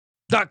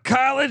The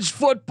college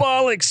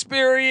football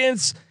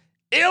experience.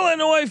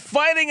 Illinois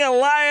Fighting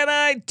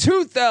Illini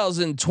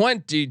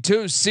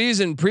 2022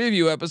 season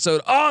preview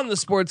episode on the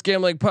Sports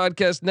Gambling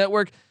Podcast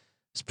Network.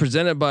 It's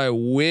presented by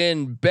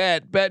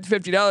WinBet. Bet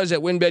 $50 at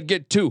WinBet.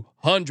 Get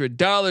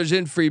 $200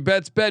 in free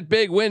bets. Bet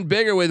big, win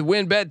bigger with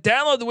WinBet.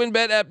 Download the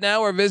WinBet app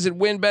now or visit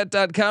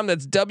winbet.com.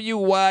 That's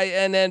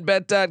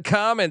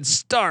WYNNBet.com and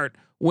start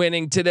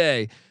winning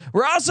today.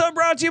 We're also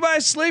brought to you by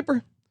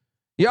Sleeper.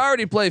 You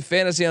already play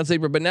fantasy on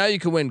Sleeper, but now you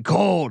can win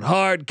cold,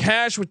 hard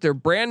cash with their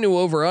brand new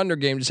over/under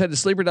game. Just head to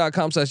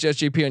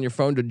sleeper.com/SGP on your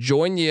phone to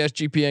join the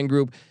SGPN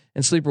group,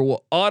 and Sleeper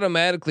will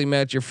automatically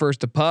match your first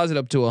deposit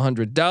up to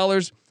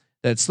 $100.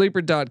 That's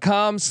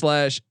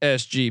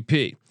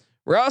sleeper.com/SGP.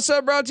 We're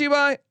also brought to you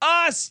by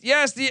us.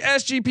 Yes, the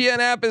SGPN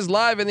app is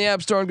live in the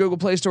App Store and Google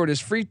Play Store. It is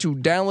free to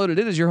download it.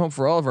 It is your home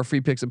for all of our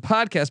free picks and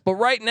podcasts. But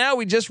right now,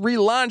 we just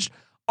relaunched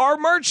our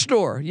merch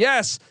store.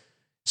 Yes.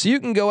 So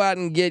you can go out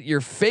and get your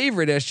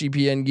favorite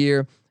SGPN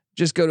gear.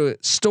 Just go to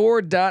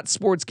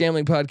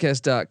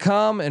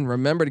store.sportsgamblingpodcast.com and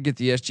remember to get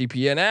the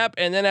SGPN app.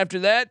 And then after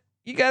that,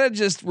 you got to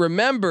just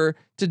remember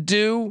to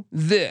do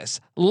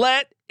this.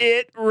 Let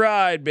it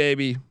ride,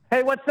 baby.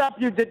 Hey, what's up,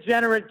 you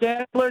degenerate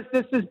gamblers?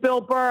 This is Bill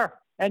Burr,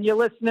 and you're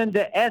listening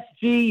to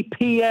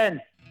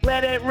SGPN.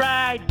 Let it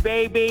ride,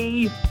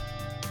 baby.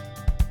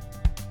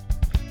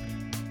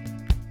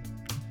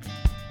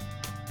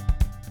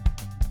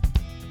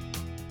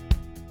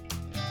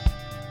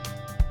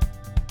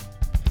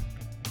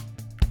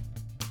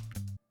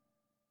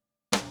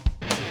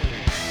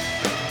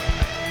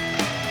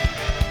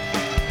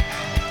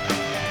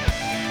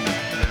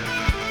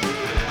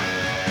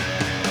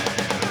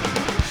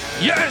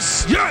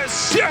 Yes,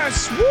 yes,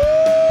 yes. Woo!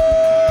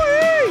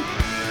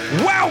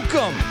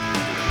 Welcome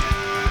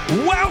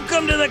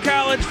to the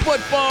college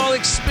football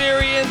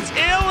experience.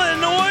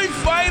 Illinois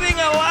Fighting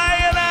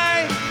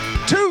Illini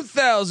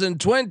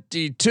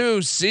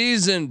 2022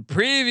 season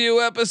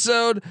preview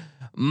episode.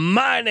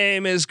 My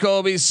name is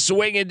Colby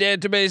Swinging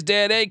Database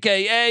Dad,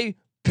 aka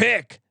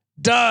Pick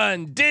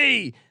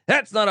Dundee.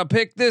 That's not a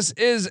pick. This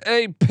is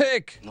a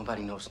pick.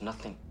 Nobody knows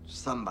nothing.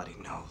 Somebody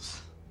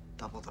knows.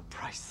 Double the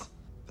price.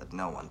 But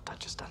no one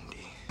touches Dundee.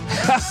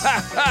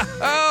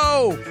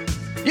 Oh,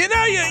 you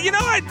know,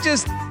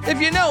 if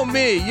you know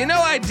me, you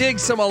know I dig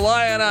some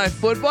Illini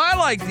football. I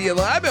like the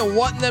Illini. I've been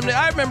wanting them to.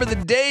 I remember the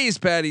days,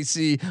 Patty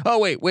C. Oh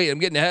wait, I'm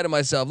getting ahead of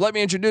myself. Let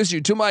me introduce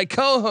you to my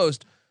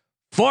co-host,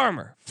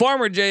 former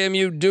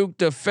JMU Duke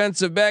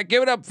defensive back.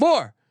 Give it up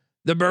for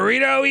the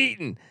burrito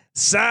eating,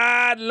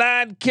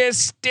 sideline kiss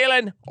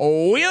stealing,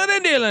 wheeling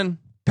and dealing,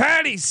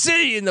 Patty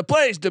C in the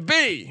place to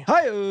be.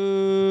 Hi.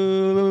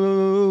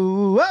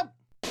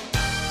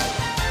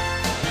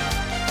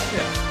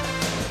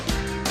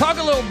 Talk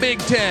a little Big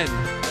Ten.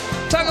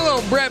 Talk a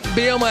little Brett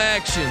Bielema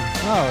action.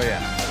 Oh yeah,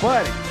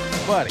 buddy.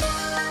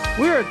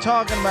 We are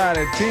talking about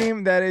a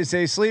team that is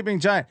a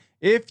sleeping giant.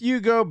 If you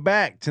go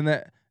back to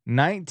the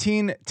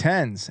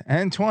 1910s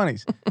and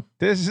 20s,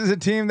 this is a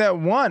team that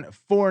won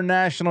 4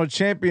 national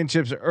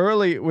championships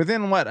early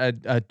within what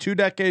a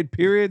 2-decade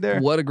period there.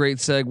 What a great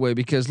segue,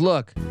 because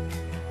look,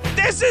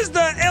 this is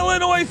the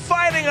Illinois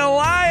Fighting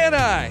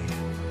Illini.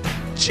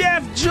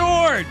 Jeff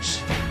George,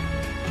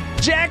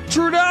 Jack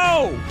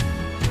Trudeau,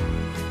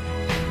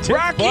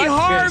 Rocky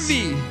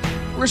Harvey,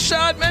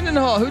 Rashad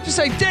Mendenhall. Who'd you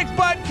say? Dick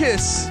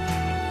Butkus,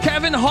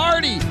 Kevin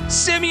Hardy,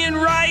 Simeon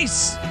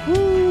Rice,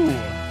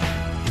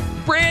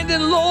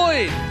 Brandon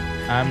Lloyd.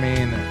 I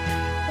mean,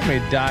 let me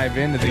dive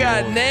into the. We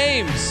got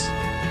names.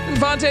 Did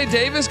Vontae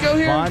Davis go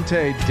here?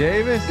 Vontae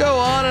Davis. Go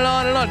on and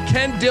on and on.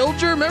 Ken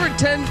Dilger. Remember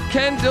Ken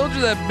Dilger,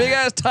 that big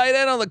ass tight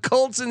end on the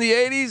Colts in the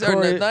 80s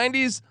or the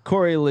 90s?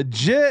 Corey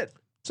Legit.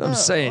 So I'm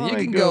saying you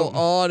can go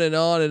on and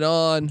on and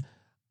on.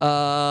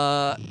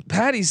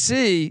 Patty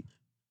C,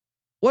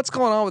 what's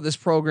going on with this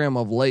program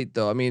of late,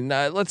 though? I mean,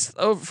 let's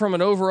from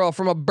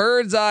a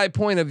bird's eye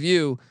point of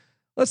view,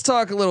 let's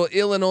talk a little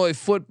Illinois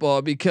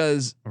football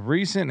because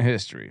recent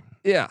history.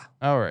 Yeah.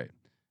 All right.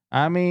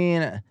 I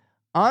mean,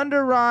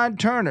 under Ron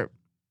Turner,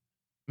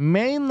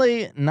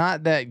 mainly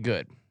not that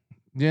good.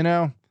 You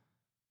know,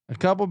 a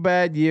couple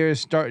bad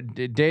years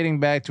dating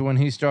back to when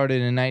he started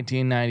in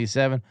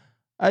 1997.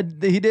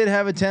 He did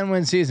have a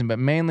 10-win season, but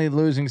mainly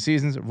losing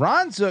seasons.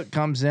 Ron Zook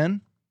comes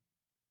in.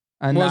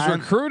 Was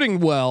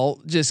recruiting well,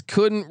 just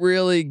couldn't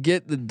really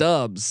get the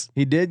dubs.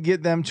 He did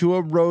get them to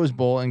a Rose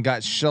Bowl and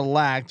got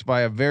shellacked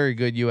by a very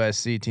good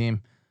USC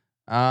team.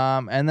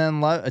 And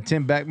then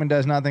Tim Beckman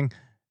does nothing.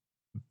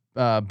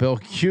 Bill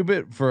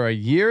Cubitt for a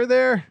year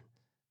there.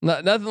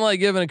 Nothing like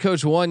giving a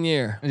coach 1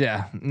 year.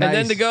 Yeah. Nice. And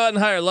then to go out and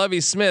hire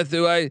Lovie Smith,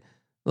 who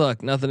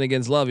nothing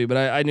against Lovie, but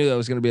I knew that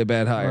was going to be a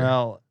bad hire.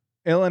 Well,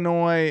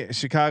 Illinois,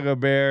 Chicago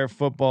Bear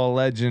football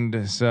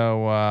legend.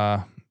 So,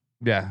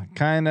 yeah,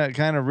 kind of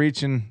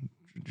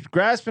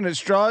grasping at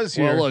straws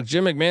here. Well, look,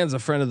 Jim McMahon's a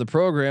friend of the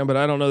program, but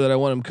I don't know that I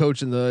want him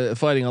coaching the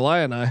Fighting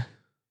Illini. All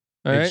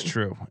right?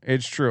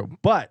 It's true.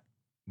 But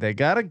they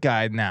got a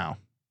guy now.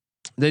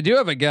 They do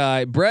have a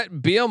guy, Brett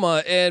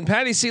Bielema, and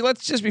Patty C.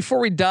 Let's just, before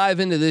we dive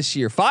into this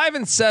year,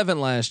 5-7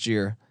 last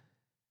year.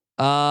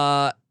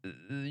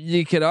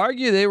 You could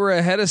argue they were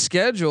ahead of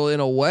schedule in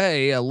a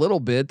way, a little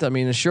bit. I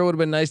mean, it sure would have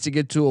been nice to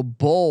get to a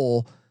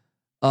bowl.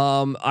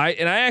 I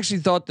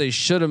actually thought they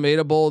should have made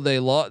a bowl. They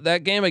lost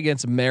that game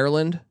against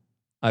Maryland.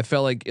 I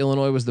felt like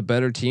Illinois was the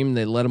better team. And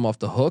they let them off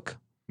the hook.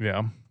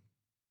 Yeah.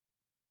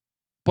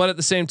 But at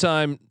the same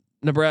time,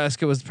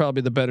 Nebraska was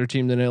probably the better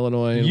team than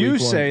Illinois. You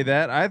say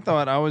that. I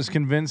thought I was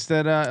convinced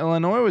that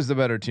Illinois was the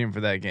better team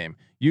for that game.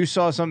 You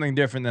saw something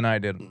different than I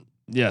did.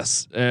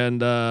 Yes,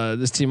 and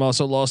this team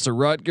also lost to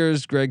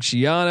Rutgers. Greg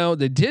Schiano.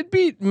 They did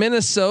beat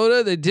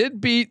Minnesota. They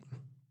did beat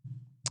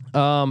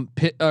Penn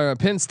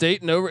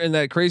State in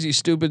that crazy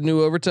stupid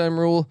new overtime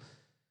rule.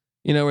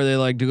 You know where they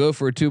like to go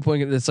for a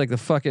 2-point. It's like the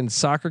fucking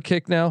soccer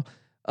kick now.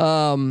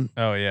 Oh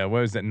yeah,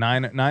 what was that?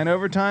 Nine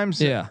overtimes?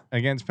 Yeah,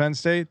 against Penn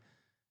State.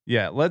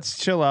 Yeah, let's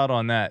chill out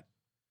on that.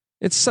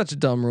 It's such a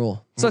dumb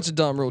rule. Such a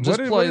dumb rule. Just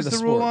play what is the the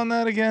sport. rule on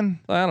that again?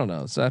 I don't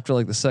know. So after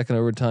like the second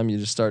overtime, you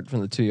just start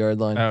from the 2-yard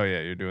line. Oh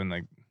yeah, you're doing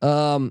like.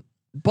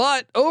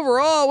 But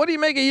overall, what do you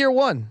make of year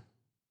one?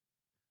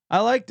 I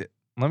liked it.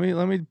 Let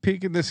me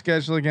peek at the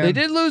schedule again. They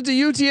did lose to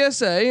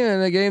UTSA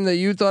in a game that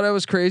you thought I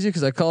was crazy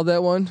because I called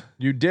that one.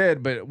 You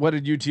did, but what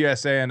did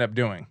UTSA end up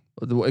doing?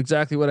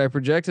 Exactly what I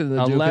projected.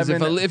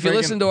 If you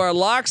listen to our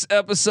locks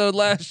episode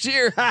last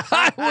year,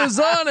 I was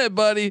on it,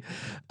 buddy.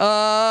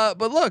 But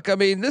look, I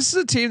mean, this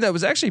is a team that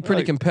was actually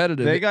pretty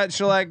competitive. They got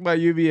shellacked by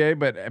UVA,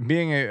 but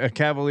being a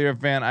Cavalier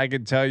fan, I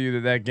could tell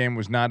you that game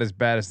was not as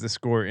bad as the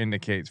score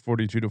indicates.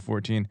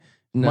 42-14,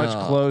 much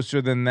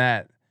closer than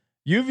that.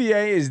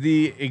 UVA is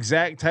the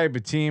exact type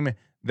of team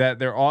that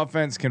their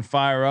offense can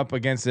fire up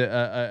against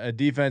a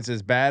defense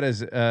as bad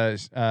as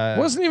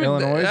wasn't even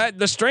Illinois.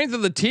 The strength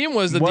of the team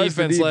was the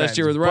defense last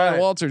year with Ryan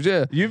Walters.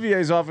 Yeah,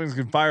 UVA's offense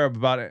can fire up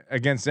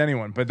against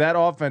anyone, but that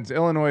offense,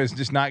 Illinois is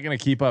just not going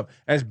to keep up.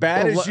 As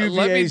bad as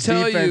UVA's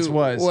defense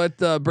was, what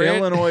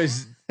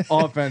Illinois'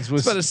 offense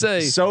was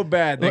so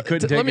bad they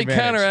couldn't take advantage. Let me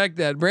counteract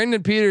that.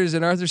 Brandon Peters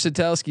and Arthur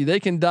Satowski, they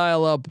can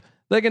dial up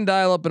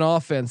an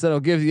offense that'll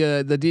give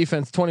you the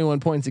defense 21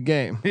 points a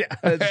game. Yeah,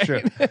 that's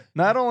true.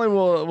 Not only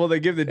will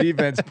they give the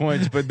defense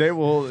points, but they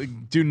will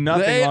do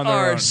nothing on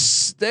their own.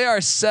 They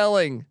are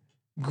selling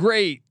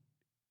great,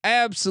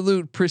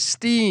 absolute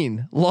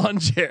pristine lawn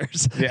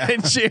chairs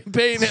in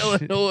Champaign,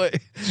 Illinois.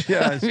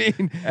 Yeah, I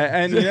mean,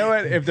 and you know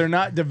what? If they're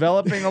not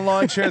developing a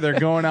lawn chair, they're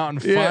going out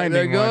and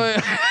finding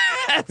one.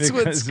 That's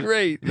what's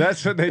great.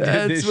 That's what they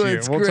did this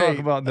year. We'll talk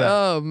about that.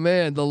 Oh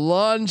man, the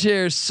lawn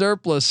chair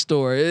surplus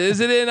store. Is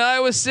it in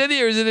Iowa City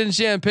or is it in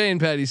Champaign,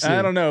 Patty C?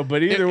 I don't know,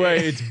 but either way,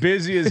 it's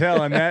busy as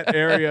hell in that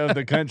area of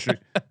the country.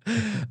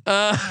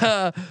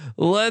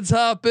 Let's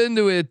hop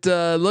into it.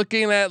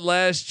 Looking at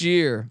last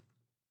year,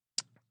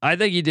 I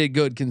think he did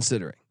good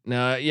considering.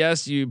 Now,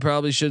 yes, you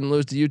probably shouldn't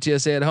lose to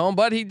UTSA at home,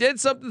 but he did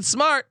something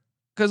smart.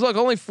 Because look,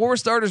 only 4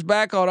 starters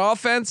back on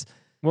offense.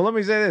 Well, let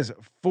me say this: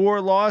 4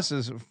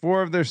 losses,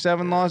 4 of their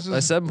 7 losses by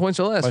 7 points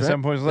or less. By right?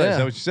 7 points or less. Yeah. Is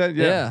that what you said?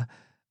 Yeah.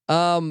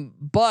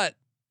 But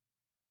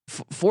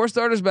 4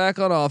 starters back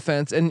on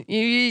offense, and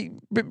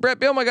Brett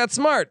Bielema got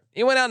smart.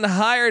 He went out and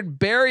hired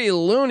Barry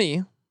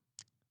Looney.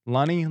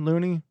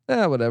 Looney?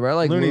 Yeah, whatever. I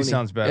like Looney.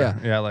 Sounds better.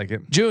 Yeah, I like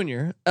it.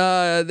 Junior.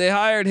 They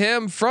hired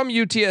him from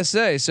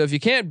UTSA. So if you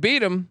can't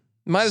beat him,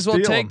 might as well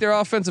take their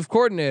offensive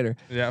coordinator.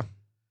 Yeah.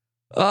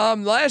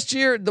 Last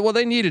year,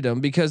 they needed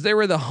him because they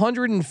were the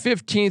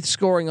 115th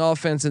scoring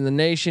offense in the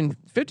nation,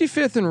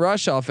 55th in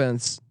rush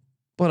offense,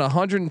 but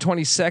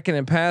 122nd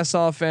in pass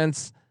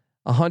offense,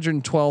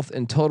 112th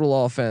in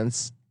total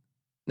offense.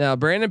 Now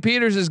Brandon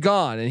Peters is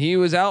gone and he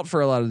was out for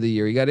a lot of the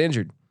year. He got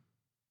injured,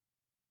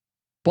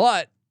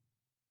 but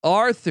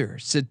Arthur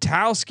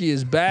Satowski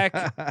is back,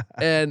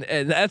 and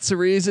that's a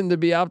reason to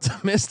be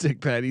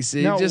optimistic, Patty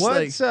C. Now, just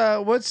what's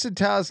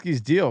Satowski's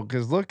deal?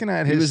 Because looking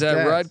at his, he was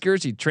stats, at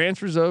Rutgers. He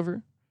transfers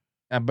over,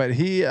 but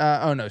he.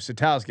 Oh no,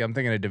 Satowski. I'm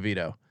thinking of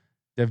DeVito.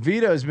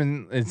 DeVito's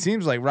been. It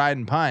seems like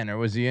riding pine, or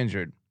was he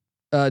injured?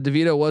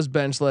 DeVito was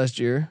benched last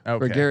year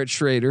for Garrett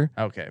Schrader.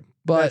 Okay,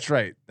 but that's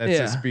right. That's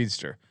a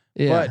speedster.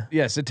 Yeah, but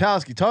yeah,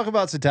 Satowski. Talk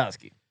about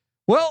Satowski.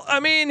 Well, I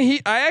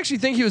mean, I actually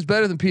think he was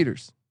better than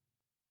Peters.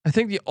 I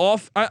think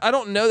I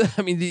don't know that.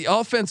 I mean, the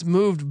offense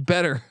moved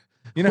better.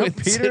 You know,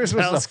 Peters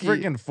was a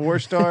freaking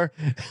 4-star.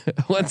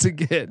 Once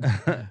again.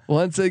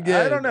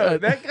 I don't know.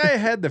 That guy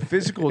had the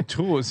physical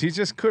tools. He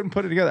just couldn't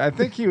put it together. I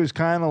think he was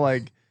kind of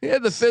like. He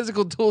had the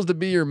physical tools to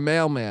be your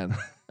mailman. All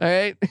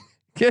right.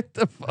 Get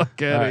the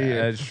fuck out of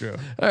here. That's true.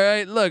 All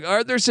right. Look,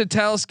 Arthur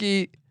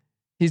Satowski,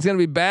 he's going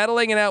to be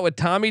battling it out with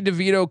Tommy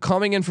DeVito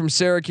coming in from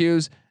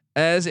Syracuse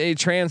as a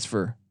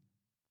transfer.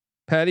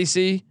 Patty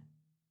C,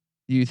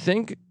 do you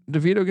think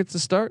DeVito gets a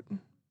start?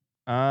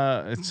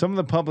 Some of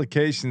the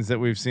publications that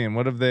we've seen,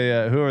 what have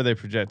they? Who are they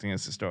projecting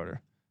as the starter?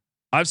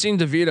 I've seen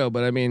DeVito,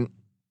 but I mean,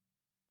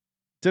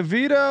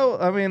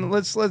 DeVito. I mean,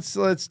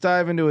 let's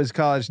dive into his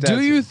college stats.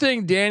 Do you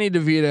think Danny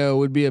DeVito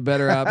would be a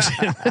better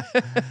option?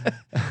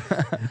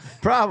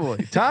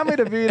 Probably. Tommy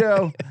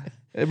DeVito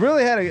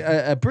really had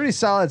a pretty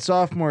solid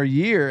sophomore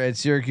year at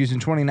Syracuse in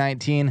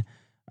 2019.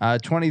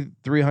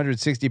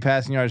 2,360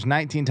 passing yards,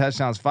 19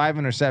 touchdowns, 5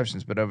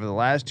 interceptions. But over the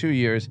last 2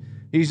 years,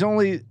 he's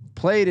only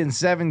played in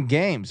 7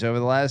 games over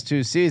the last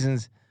 2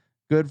 seasons.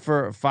 Good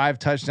for 5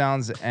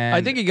 touchdowns and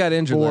I think he got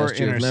injured 4 last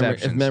year,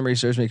 if memory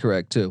serves me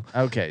correct too.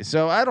 Okay,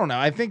 so I don't know.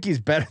 I think he's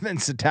better than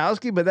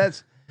Satowski, but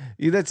that's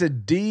a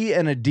D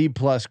and a D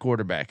plus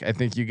quarterback. I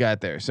think you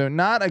got there. So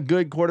not a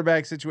good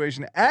quarterback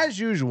situation as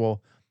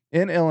usual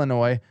in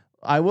Illinois.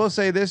 I will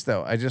say this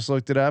though. I just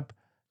looked it up.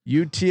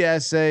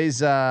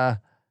 UTSA's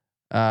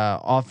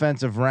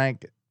offensive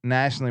rank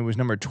nationally was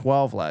number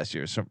 12 last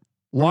year. So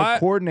from a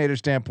coordinator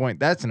standpoint,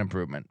 that's an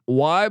improvement.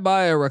 Why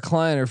buy a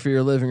recliner for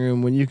your living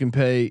room when you can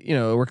pay?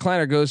 A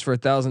recliner goes for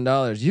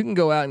 $1,000. You can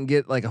go out and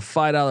get like a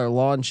 $5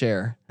 lawn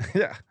chair.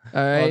 Yeah.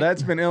 All right. Well,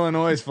 that's been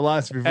Illinois'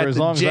 philosophy for as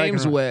long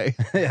James as I can. way.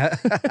 Yeah.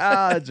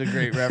 That's a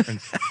great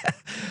reference.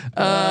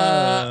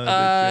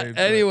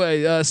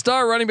 Anyway,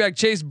 star running back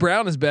Chase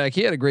Brown is back.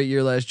 He had a great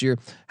year last year.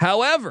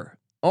 However,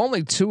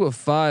 only 2 of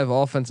 5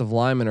 offensive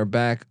linemen are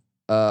back,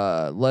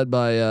 led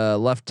by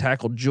left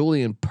tackle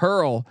Julian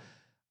Pearl.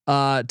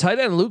 Tight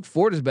end Luke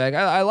Ford is back.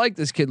 I like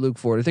this kid, Luke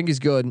Ford. I think he's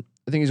good.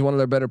 I think he's one of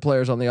their better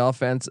players on the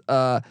offense.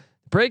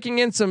 Breaking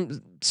in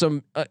some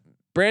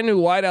brand new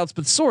wideouts,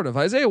 but sort of.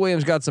 Isaiah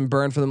Williams got some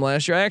burn for them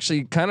last year. I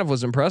actually kind of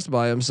was impressed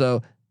by him.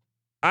 So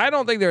I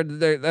don't think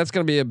that's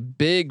going to be a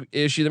big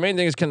issue. The main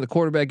thing is, can the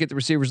quarterback get the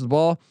receivers the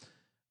ball,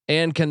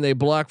 and can they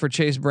block for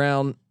Chase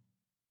Brown?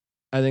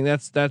 I think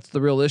that's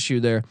the real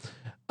issue there.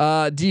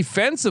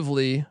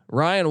 Defensively,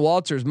 Ryan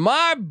Walters,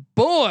 my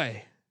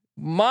boy,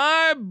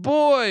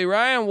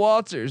 Ryan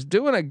Walters,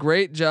 doing a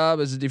great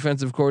job as a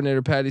defensive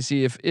coordinator. Patty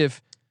C. If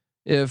Look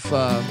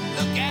out!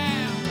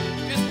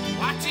 Just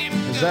watch him.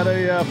 Is that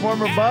a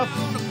former Buff?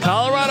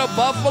 Colorado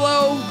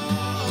Buffalo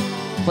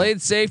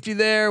played safety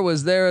there,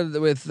 was there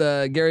with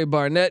Gary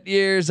Barnett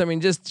years. I mean,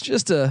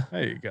 just a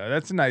There you go.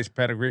 That's a nice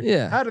pedigree.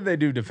 Yeah. How did they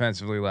do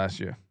defensively last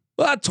year?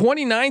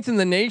 29th in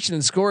the nation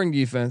in scoring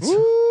defense.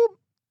 Whoop.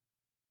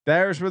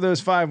 There's where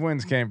those 5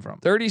 wins came from.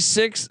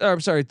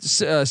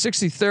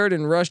 63rd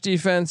in rush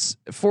defense,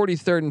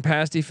 43rd in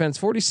pass defense,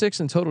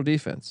 46th in total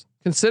defense.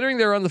 Considering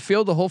they're on the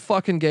field the whole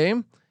fucking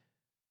game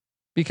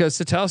because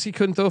Satowski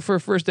couldn't throw for a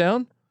first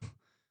down.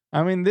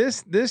 I mean,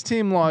 this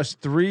team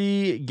lost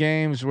 3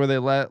 games where they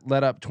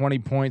let up 20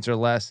 points or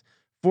less,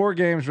 4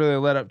 games where they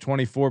let up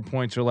 24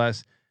 points or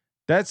less.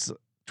 That's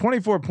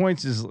 24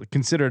 points is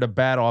considered a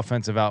bad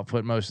offensive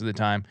output most of the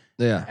time.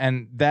 Yeah.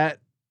 And that's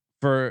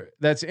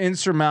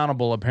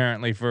insurmountable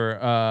apparently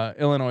for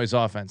Illinois'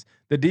 offense.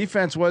 The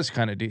defense was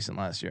kind of decent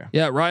last year.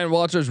 Yeah, Ryan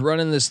Walters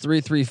running this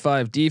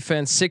 3-3-5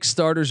 defense. 6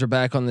 starters are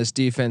back on this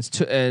defense,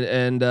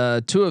 and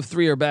 2 of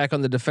 3 are back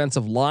on the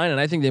defensive line. And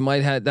I think that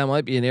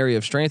might be an area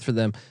of strength for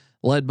them,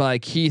 led by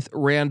Keith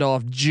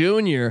Randolph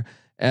Jr.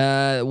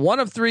 1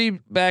 of 3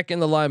 back in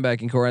the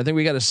linebacking core. I think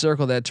we got to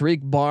circle that. Tariq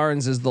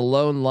Barnes is the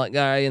lone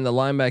guy in the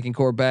linebacking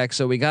core back,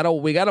 so we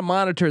gotta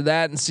monitor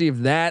that and see if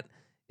that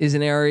is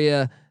an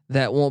area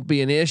that won't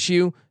be an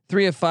issue.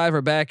 3 of 5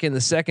 are back in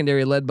the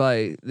secondary, led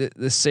by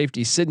the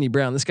safety Sidney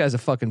Brown. This guy's a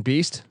fucking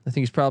beast. I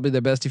think he's probably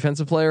their best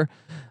defensive player.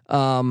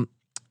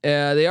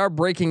 They are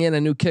breaking in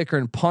a new kicker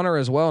and punter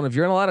as well. And if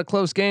you're in a lot of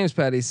close games,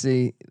 Patty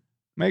C,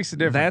 makes a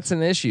difference. That's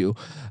an issue.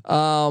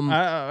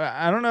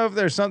 I don't know if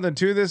there's something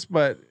to this,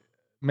 but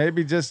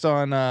maybe just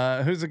on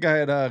who's the guy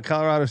at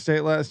Colorado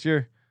State last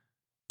year?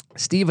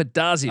 Steve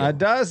Adazio.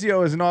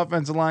 Adazio is an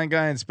offensive line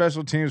guy, and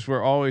special teams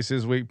were always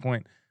his weak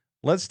point.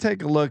 Let's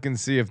take a look and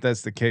see if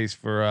that's the case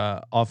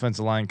for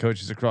offensive line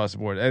coaches across the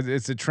board.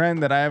 It's a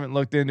trend that I haven't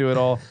looked into at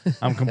all.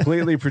 I'm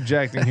completely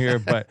projecting here,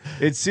 but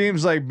it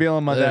seems like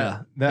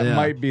Bielema that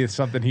might be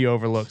something he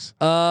overlooks.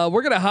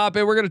 We're gonna hop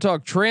in. We're gonna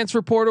talk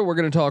transfer portal. We're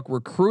gonna talk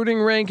recruiting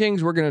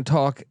rankings. We're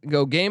gonna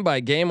go game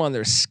by game on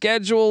their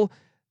schedule.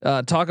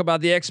 Talk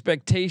about the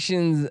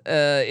expectations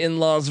in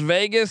Las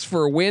Vegas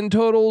for win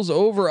totals,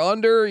 over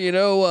under.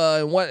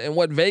 And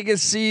what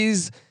Vegas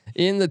sees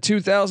in the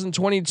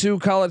 2022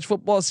 college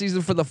football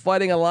season for the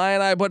Fighting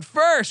Illini. But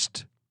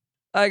first,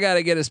 I got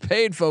to get us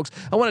paid, folks.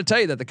 I want to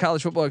tell you that the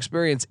College Football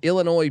Experience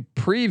Illinois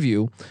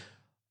preview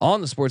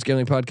on the Sports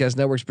Gambling Podcast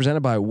Network is presented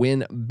by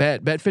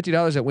WinBet. Bet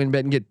 $50 at WinBet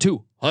and get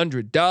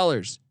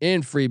 $200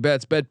 in free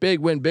bets. Bet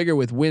big, win bigger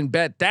with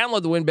WinBet.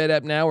 Download the WinBet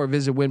app now or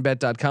visit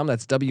winbet.com.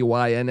 That's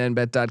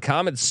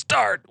WINNBet.com and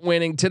start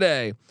winning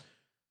today.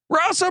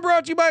 We're also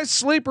brought to you by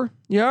Sleeper.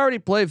 You already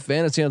played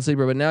fantasy on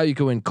Sleeper, but now you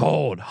can win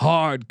cold,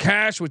 hard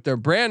cash with their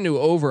brand new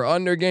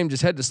over/under game.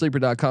 Just head to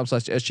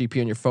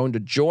sleeper.com/SGP on your phone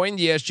to join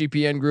the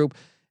SGPN group,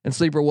 and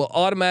Sleeper will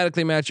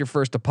automatically match your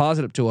first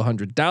deposit up to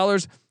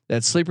 $100.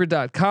 That's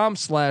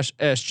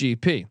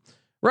sleeper.com/SGP.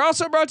 We're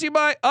also brought to you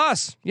by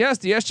us. Yes,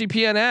 the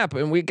SGPN app.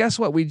 And guess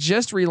what? We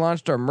just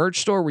relaunched our merch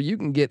store where you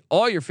can get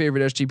all your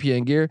favorite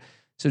SGPN gear.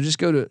 So just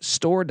go to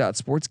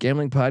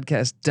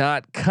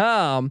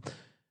store.sportsgamblingpodcast.com.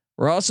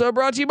 We're also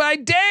brought to you by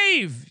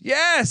Dave.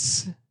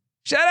 Yes.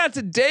 Shout out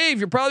to Dave.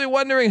 You're probably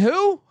wondering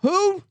who?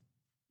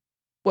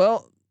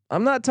 Well,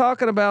 I'm not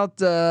talking about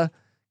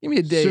Give me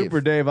a Dave.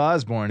 Super Dave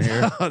Osborne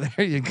here. Oh,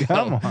 there you go.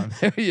 Come on.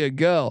 There you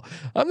go.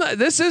 I'm not.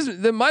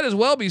 There might as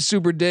well be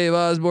Super Dave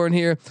Osborne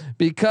here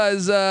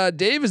because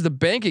Dave is the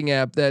banking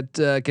app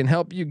that can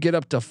help you get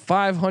up to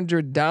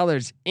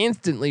 $500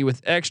 instantly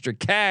with extra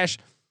cash.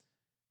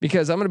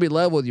 Because I'm going to be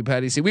level with you,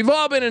 Patty. See, we've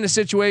all been in a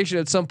situation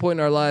at some point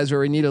in our lives where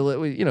we need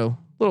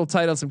little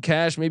tight on some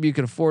cash. Maybe you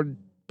can afford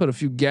put a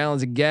few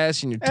gallons of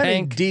gas in your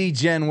tank.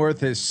 D-gen worth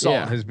his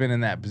salt has been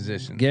in that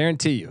position.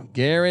 Guarantee you.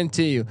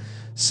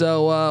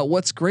 So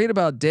what's great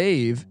about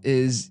Dave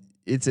is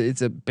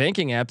it's a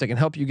banking app that can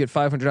help you get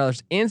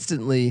 $500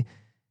 instantly,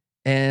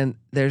 and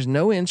there's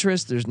no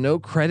interest, there's no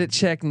credit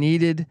check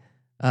needed.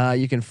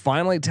 You can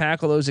finally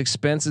tackle those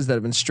expenses that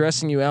have been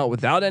stressing you out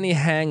without any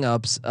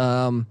hangups.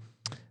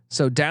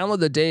 So download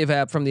the Dave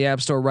app from the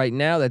App Store right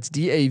now. That's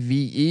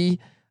DAVE.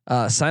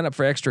 Sign up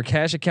for extra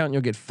cash account and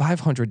you'll get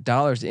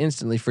 $500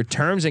 instantly. For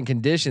terms and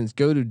conditions,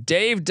 go to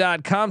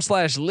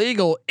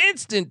dave.com/legal.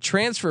 Instant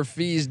transfer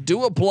fees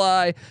do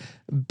apply.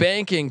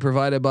 Banking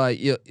provided by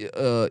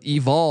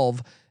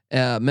Evolve,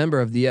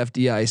 member of the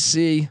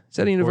FDIC. Is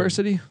that a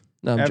university?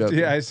 No, I'm joking.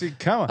 FDIC,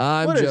 come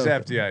on. What is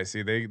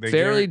FDIC? They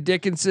Fairleigh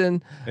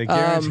Dickinson. They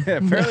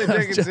Fairleigh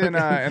Dickinson,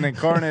 an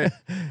incarnate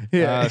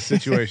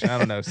situation. I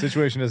don't know.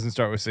 Situation doesn't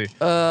start with C.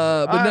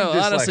 But no,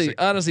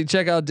 honestly,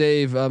 check out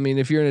Dave. I mean,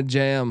 if you're in a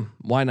jam,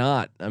 why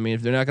not? I mean,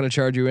 if they're not going to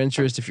charge you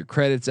interest, if your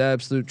credit's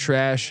absolute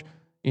trash,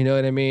 you know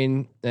what I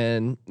mean?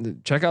 And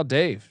check out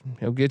Dave.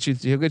 He'll get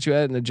you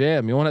out in the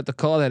jam. You won't have to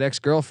call that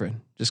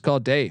ex-girlfriend. Just call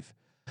Dave.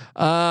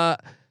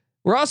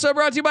 We're also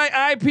brought to you by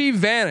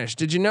IPVanish.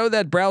 Did you know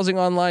that browsing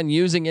online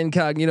using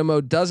incognito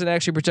mode doesn't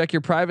actually protect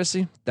your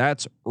privacy?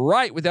 That's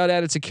right. Without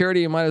added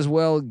security, you might as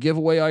well give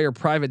away all your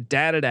private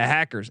data to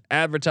hackers,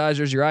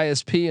 advertisers, your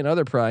ISP, and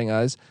other prying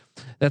eyes.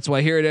 That's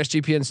why here at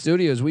SGPN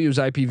Studios, we use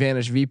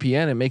IPVanish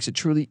VPN. It makes it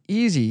truly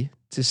easy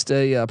to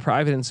stay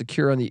private and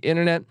secure on the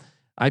internet.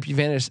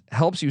 IPVanish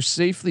helps you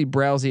safely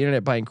browse the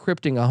internet by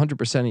encrypting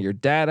 100% of your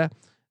data.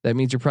 That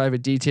means your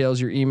private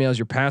details, your emails,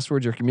 your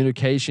passwords, your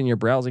communication, your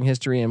browsing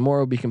history, and more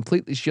will be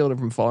completely shielded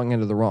from falling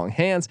into the wrong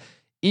hands.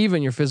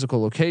 Even your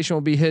physical location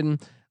will be hidden.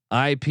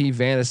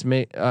 Vanish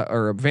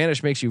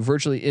makes you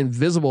virtually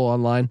invisible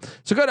online.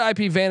 So go to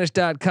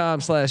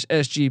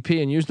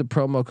ipvanish.com/SGP and use the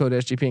promo code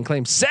SGP and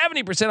claim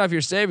 70% off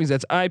your savings.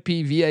 That's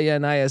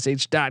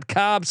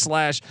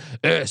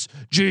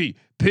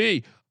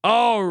ipvanish.com/SGP.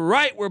 All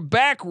right, we're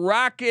back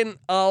rocking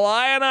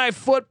Illini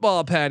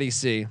football, Patty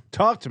C.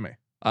 Talk to me.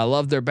 I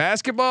love their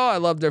basketball. I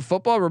love their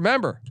football.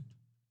 Remember,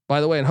 by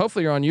the way, and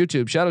hopefully you're on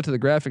YouTube. Shout out to the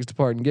graphics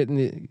department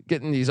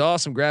getting these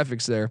awesome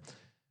graphics there.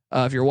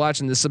 If you're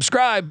watching this,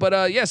 subscribe. But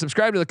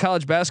subscribe to the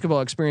college basketball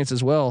experience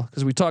as well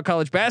because we talk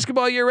college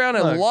basketball year round.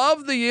 I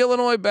love the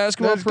Illinois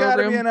basketball program. There's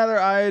got to be another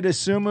Aya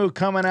DeSumo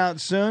coming out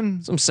soon.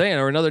 That's what I'm saying.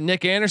 Or another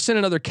Nick Anderson,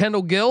 another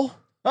Kendall Gill.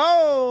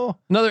 Oh,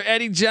 another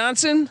Eddie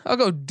Johnson. I'll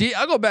go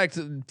back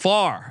to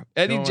far.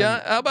 Eddie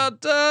John. How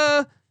about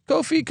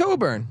Kofi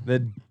Coburn?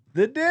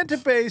 The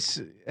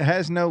database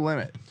has no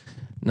limit.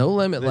 No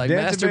limit, like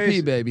Master P,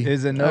 baby.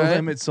 Is a no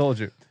limit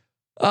soldier.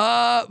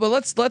 But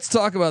let's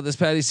talk about this,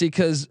 Patty C,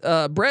 because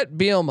Brett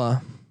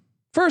Bielema.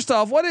 First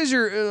off, what is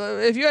your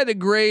if you had to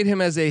grade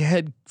him as a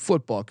head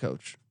football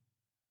coach?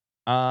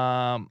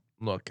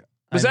 Look,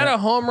 was that a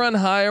home run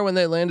hire when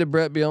they landed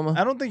Brett Bielema?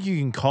 I don't think you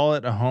can call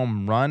it a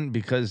home run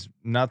because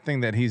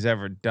nothing that he's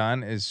ever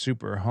done is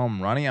super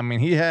home runny. I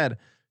mean, he had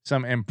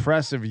some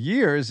impressive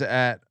years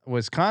at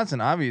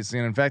Wisconsin, obviously.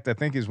 And in fact, I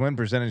think his win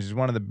percentage is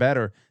one of the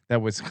better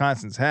that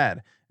Wisconsin's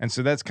had. And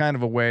so that's kind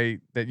of a way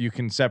that you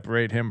can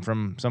separate him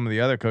from some of the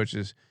other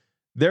coaches.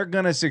 They're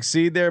going to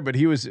succeed there, but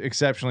he was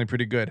exceptionally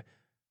pretty good.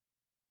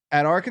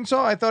 At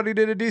Arkansas, I thought he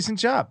did a decent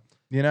job,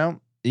 you know?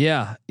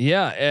 Yeah.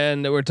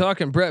 And we're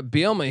talking Brett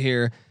Bielema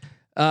here.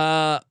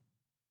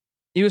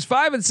 He was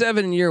 5-7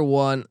 in year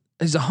one.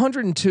 He's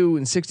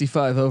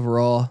 102-65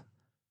 overall.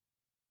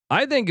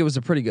 I think it was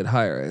a pretty good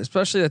hire,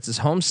 especially that's his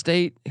home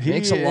state. It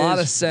makes a lot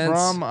of sense.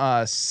 From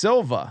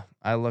Silva,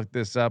 I looked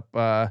this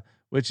up,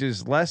 which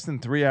is less than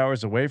 3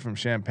 hours away from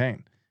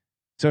Champaign.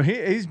 So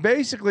he's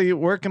basically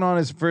working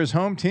on for his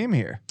home team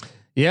here.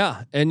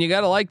 Yeah, and you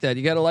got to like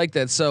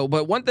that. So,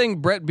 but one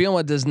thing Brett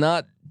Bielema does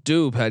not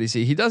do, Patty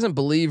C, he doesn't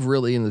believe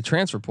really in the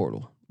transfer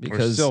portal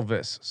because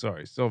Silvis,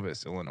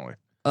 Illinois.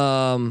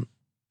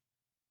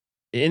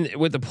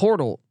 With the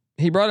portal.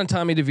 He brought in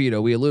Tommy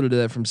DeVito. We alluded to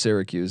that from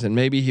Syracuse, and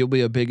maybe he'll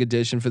be a big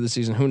addition for the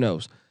season. Who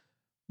knows?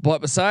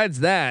 But besides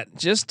that,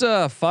 just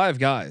 5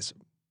 guys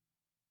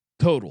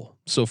total.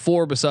 So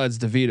 4 besides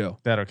DeVito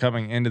that are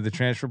coming into the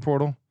transfer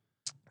portal.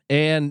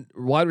 And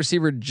wide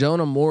receiver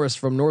Jonah Morris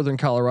from Northern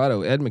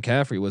Colorado. Ed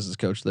McCaffrey was his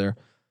coach there.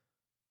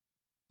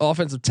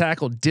 Offensive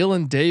tackle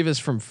Dylan Davis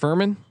from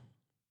Furman.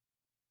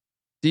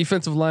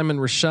 Defensive lineman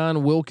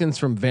Rashawn Wilkins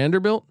from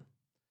Vanderbilt.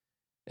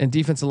 And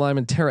defensive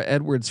lineman Tara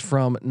Edwards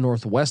from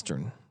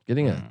Northwestern.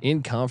 Getting an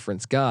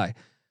in-conference guy,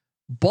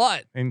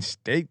 but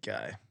in-state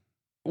guy.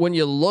 When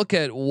you look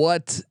at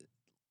what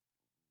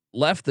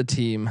left the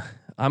team,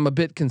 I'm a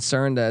bit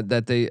concerned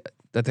that they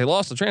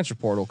lost the transfer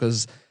portal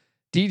because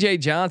DJ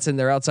Johnson,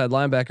 their outside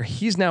linebacker,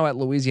 he's now at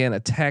Louisiana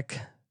Tech.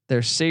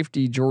 Their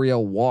safety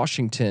Joriel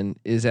Washington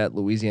is at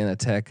Louisiana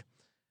Tech.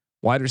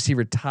 Wide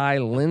receiver Ty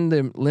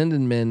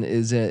Lindenman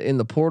is in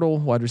the portal.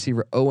 Wide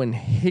receiver Owen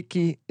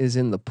Hickey is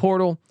in the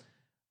portal.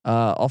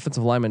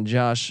 Offensive lineman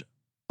Josh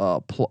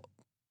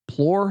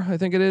Plore, I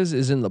think it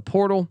is in the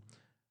portal.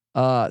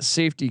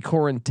 Safety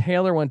Corin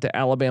Taylor went to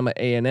Alabama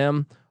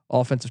A&M.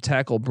 Offensive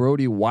tackle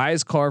Brody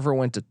Wisecarver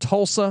went to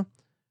Tulsa.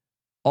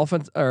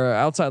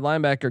 Outside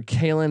linebacker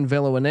Kalen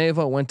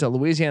Villanueva went to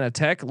Louisiana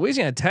Tech.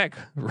 Louisiana Tech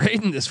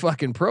raiding this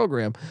fucking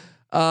program.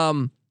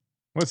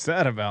 What's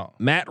that about?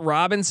 Matt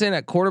Robinson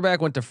at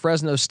quarterback went to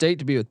Fresno State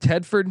to be with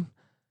Tedford.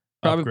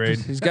 Probably Upgrade.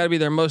 he's got to be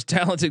their most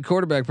talented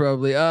quarterback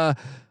probably.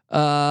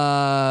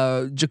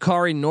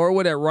 Jakari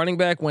Norwood at running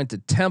back went to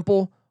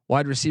Temple.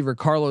 Wide receiver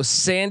Carlos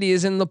Sandy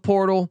is in the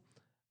portal.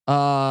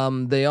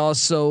 They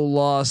also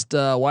lost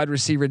wide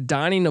receiver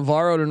Donnie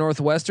Navarro to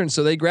Northwestern.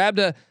 So they grabbed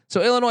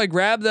Illinois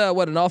grabbed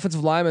an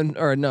offensive lineman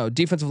or no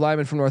defensive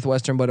lineman from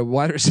Northwestern, but a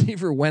wide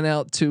receiver went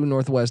out to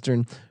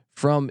Northwestern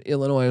from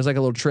Illinois. It was like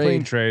a little trade.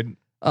 Clean trade.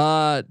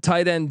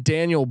 Tight end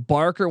Daniel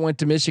Barker went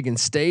to Michigan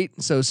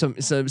State. So some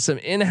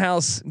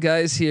in-house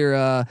guys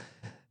here.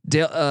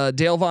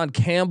 Dale Von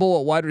Campbell,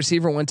 a wide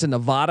receiver, went to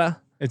Nevada.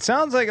 It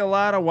sounds like a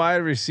lot of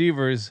wide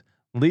receivers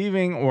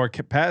leaving or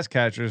pass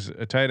catchers,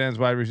 tight ends,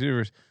 wide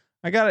receivers.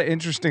 I got an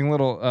interesting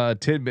little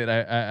tidbit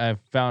I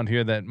found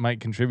here that might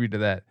contribute to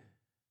that.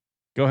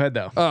 Go ahead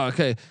though. Oh,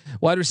 okay.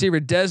 Wide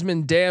receiver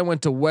Desmond Dan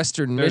went to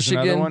Western There's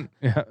Michigan. another one.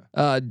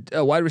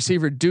 Yeah. Wide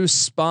receiver Deuce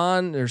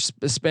Span.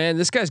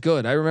 This guy's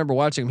good. I remember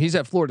watching him. He's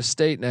at Florida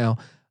State now.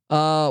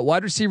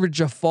 Wide receiver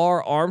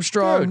Jafar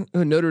Armstrong,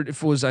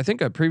 who I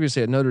think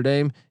previously at Notre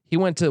Dame. He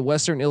went to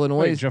Western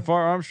Illinois. Wait,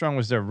 Jafar Armstrong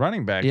was their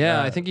running back.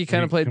 Yeah, I think he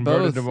kind of played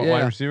both. To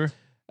wide receiver.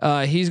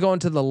 He's going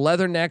to the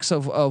Leathernecks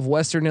of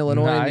Western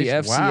Illinois in the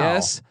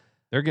FCS. Wow.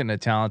 They're getting a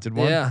talented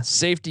one. Yeah.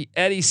 Safety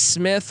Eddie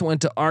Smith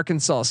went to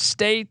Arkansas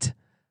State.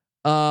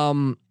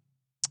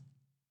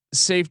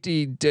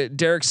 Safety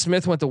Derek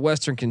Smith went to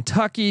Western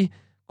Kentucky.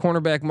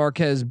 Cornerback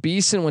Marquez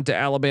Beeson went to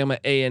Alabama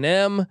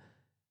A&M.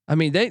 I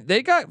mean,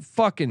 they got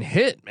fucking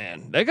hit,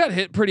 man. They got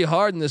hit pretty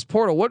hard in this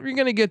portal. What are you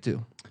going to get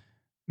to?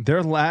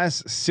 Their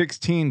last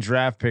 16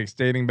 draft picks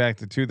dating back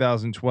to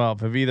 2012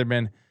 have either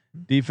been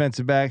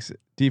defensive backs,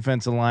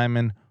 defensive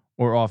linemen,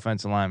 or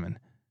offensive linemen.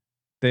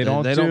 They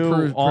don't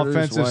do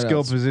offensive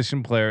skill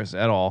position players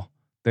at all.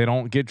 They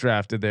don't get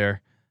drafted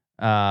there.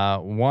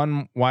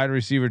 One wide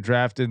receiver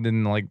drafted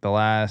in like the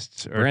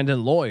last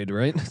Brandon Lloyd,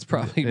 right? It's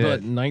probably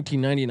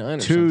 1999 or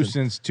two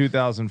something. since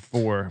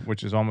 2004,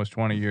 which is almost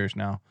 20 years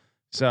now.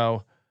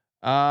 So,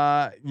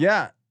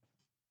 yeah.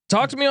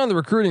 Talk to me on the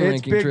recruiting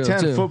It's ranking. Big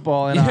Ten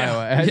football in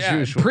Iowa as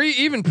usual.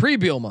 Even pre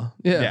Bielema.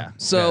 Yeah.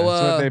 So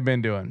that's what they've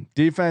been doing: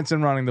 defense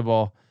and running the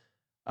ball,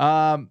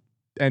 and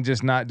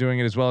just not doing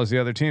it as well as the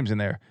other teams in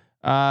there.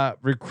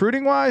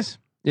 Recruiting wise,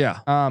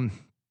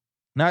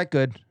 not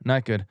good.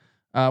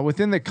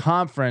 Within the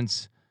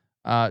conference,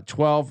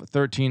 12,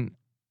 13,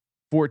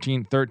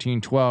 14,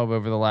 13, 12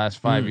 over the last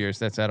 5 years.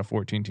 That's out of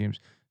 14 teams.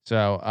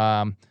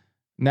 So,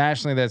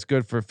 nationally, that's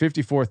good for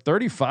 54,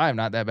 35.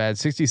 Not that bad.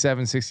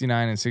 67,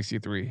 69, and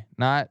 63.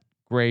 Not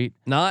great.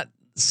 Not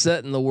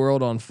setting the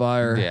world on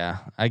fire. Yeah.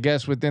 I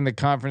guess within the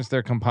conference,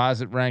 their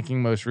composite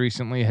ranking most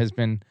recently has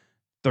been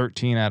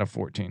 13 out of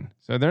 14.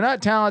 So they're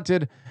not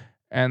talented.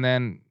 And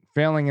then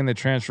failing in the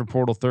transfer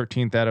portal,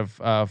 13th out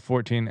of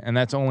 14. And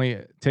that's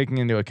only taking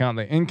into account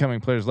the incoming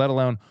players, let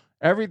alone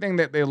everything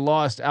that they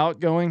lost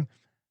outgoing.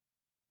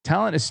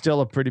 Talent is still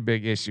a pretty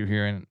big issue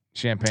here in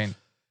Champaign.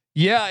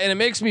 Yeah, and it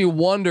makes me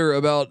wonder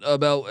about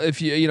if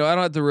I don't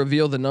have to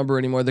reveal the number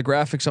anymore. The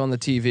graphics on the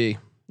TV.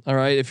 All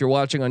right, if you're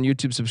watching on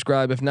YouTube,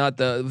 subscribe. If not,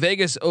 the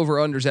Vegas over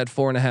unders at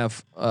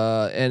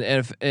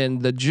 4.5.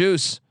 And the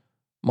juice,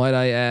 might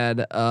I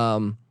add,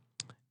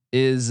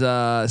 is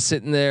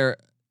sitting there.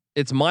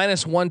 It's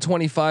minus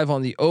 125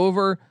 on the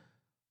over,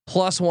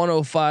 plus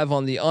 105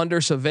 on the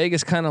under. So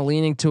Vegas kind of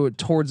leaning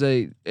towards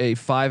a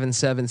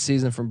 5-7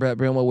 season from Brett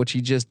Bielema, which he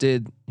just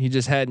did. He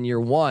just had in year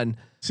one.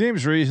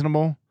 Seems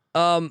reasonable.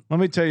 Let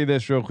me tell you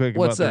this real quick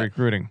about the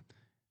recruiting.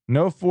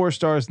 No 4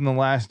 stars in the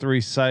last 3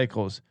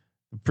 cycles.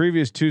 The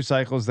previous 2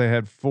 cycles, they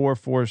had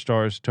 4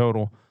 stars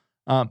total.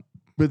 But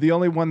the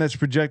only one that's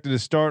projected to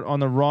start on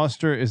the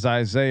roster is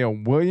Isaiah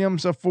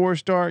Williams, a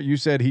 4-star. You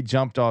said he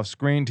jumped off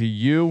screen to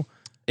you.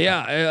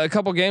 Yeah, a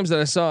couple games that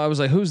I saw, I was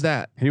like, "Who's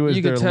that?" He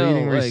was their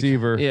leading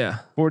receiver. Yeah,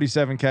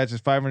 47 catches,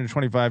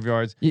 525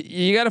 yards.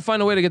 You got to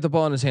find a way to get the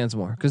ball in his hands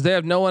more because they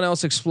have no one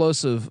else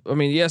explosive. I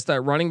mean, yes,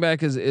 that running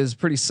back is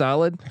pretty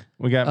solid.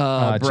 We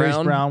got Chase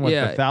Brown with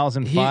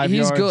 1,005 yards.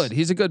 He's good.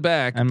 He's a good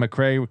back. And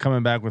McCray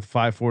coming back with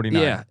 549.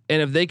 Yeah,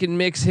 and if they can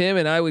mix him,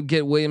 and I would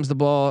get Williams the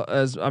ball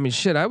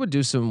I would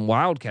do some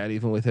wildcat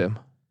even with him.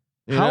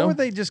 How are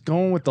they just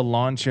going with the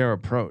lawn chair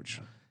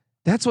approach?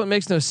 That's what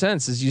makes no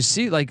sense. Is you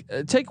see,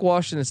 take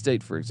Washington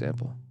State for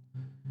example,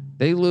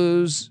 they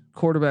lose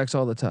quarterbacks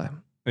all the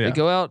time. Yeah. They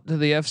go out to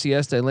the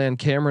FCS. They land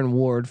Cameron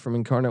Ward from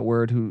Incarnate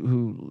Word,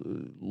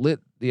 who lit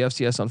the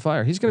FCS on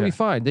fire. He's going to be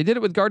fine. They did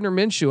it with Gardner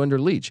Minshew under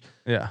Leach.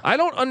 Yeah. I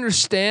don't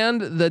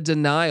understand the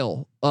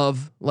denial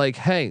of like,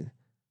 hey,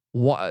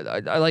 why?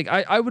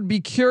 I would be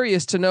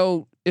curious to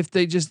know if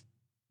they just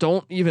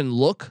don't even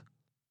look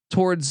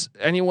towards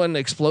anyone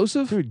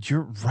explosive. Dude,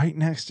 you're right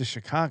next to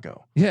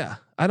Chicago. Yeah,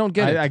 I don't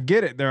get it. I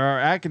get it. There are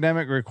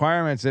academic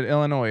requirements at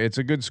Illinois. It's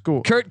a good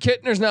school. Kurt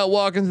Kittner's not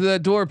walking through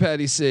that door,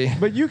 Patty C.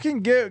 But you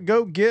can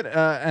go get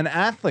an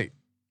athlete,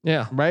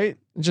 Yeah, right?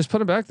 just put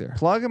him back there.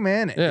 Plug him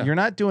in. Yeah. You're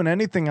not doing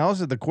anything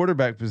else at the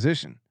quarterback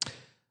position.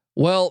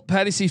 Well,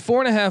 Patty C,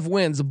 4.5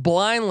 wins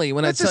blindly.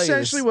 When That's I tell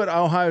essentially you this, what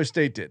Ohio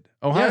State did.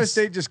 Ohio Yes.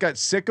 State just got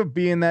sick of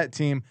being that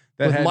team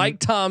that with had Mike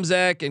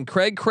Tomczak and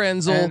Craig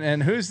Krenzel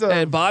and who's the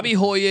and Bobby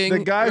Hoying, the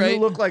guy right? who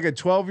looked like a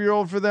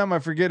 12-year-old for them. I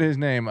forget his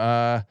name.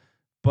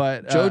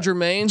 But Joe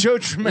Germain. Joe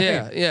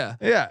Germain.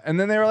 Yeah. And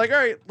then they were like, all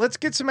right, let's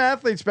get some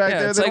athletes back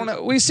there. It's They like, don't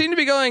have- we seem to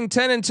be going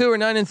 10-2 or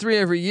 9-3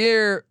 every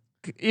year,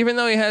 even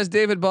though he has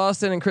David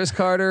Boston and Chris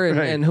Carter and,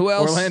 Right. and who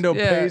else? Orlando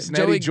Pace and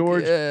Eddie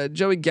George.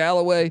 Joey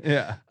Galloway.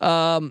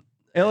 Yeah.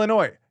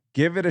 Illinois,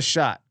 give it a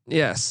shot.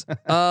 Yes.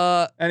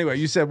 Anyway,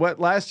 you said what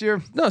last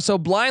year? No. So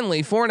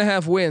blindly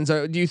 4.5 wins.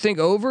 Do you think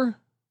over?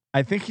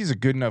 I think he's a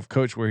good enough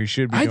coach where he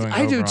should be going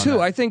I over do on too. that.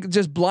 I think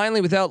just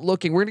blindly without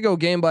looking, we're gonna go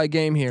game by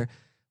game here.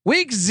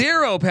 Week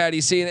 0,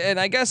 Patty C, and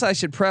I guess I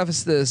should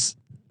preface this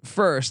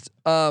first.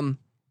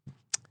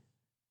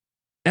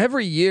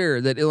 Every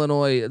year that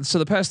Illinois, so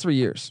the past 3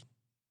 years,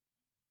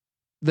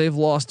 they've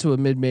lost to a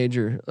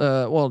mid-major.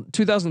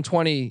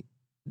 2020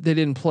 they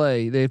didn't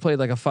play. They played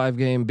like a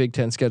 5-game Big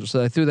Ten schedule,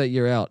 so I threw that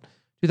year out.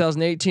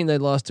 2018 they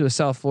lost to a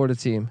South Florida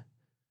team,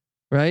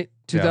 right?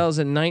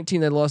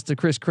 2019 they lost to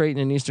Chris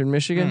Creighton in Eastern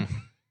Michigan.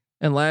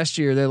 And last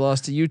year they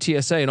lost to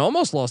UTSA and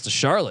almost lost to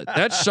Charlotte.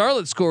 That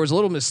Charlotte score was a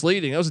little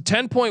misleading. That was a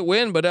 10-point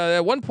win, but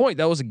at one point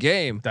that was a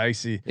game.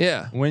 Dicey.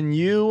 Yeah. When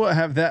you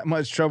have that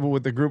much trouble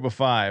with the group of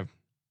 5,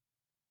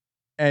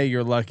 A,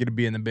 you're lucky to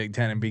be in the Big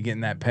Ten and be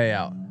getting that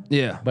payout.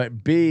 Yeah.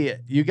 But B,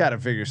 you got to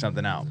figure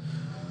something out.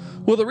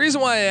 Well, the reason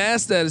why I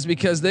asked that is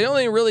because they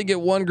only really get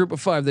one group of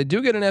 5. They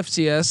do get an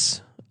FCS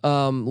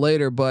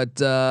later, but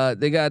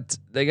they got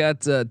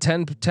 10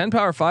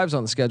 Power 5s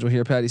on the schedule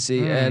here, Patty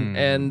C,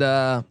 and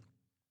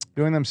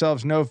Doing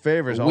themselves no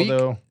favors,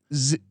 although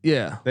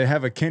they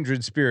have a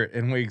kindred spirit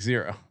in week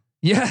 0.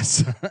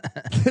 Yes.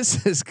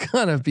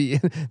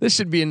 This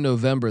should be in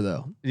November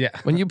though. Yeah.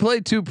 When you play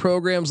 2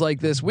 programs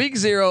like this, week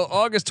 0,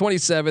 August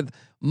 27th,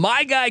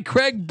 my guy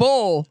Craig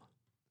Bull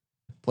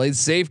played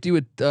safety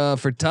with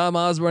for Tom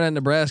Osborne at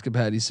Nebraska,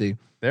 Patty C.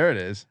 There it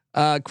is.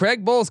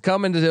 Craig Bull's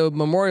coming to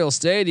Memorial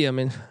Stadium,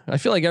 and I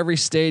feel like every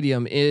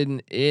stadium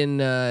in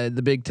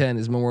the Big Ten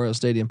is Memorial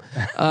Stadium.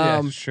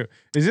 Yeah, sure.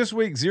 Is this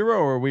week 0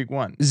 or week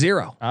 1?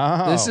 0.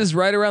 Oh, This is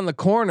right around the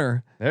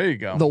corner. there you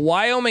go. The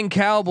Wyoming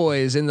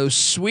Cowboys in those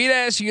sweet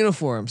ass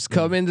uniforms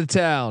come into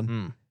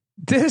town.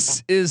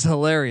 This is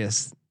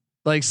hilarious.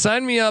 Like,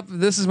 sign me up.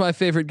 This is my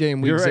favorite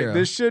game. Week You're right. 0.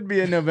 This should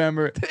be in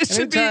November. This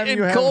should be Anytime in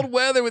you have cold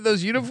weather with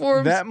those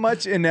uniforms. that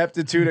much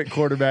ineptitude at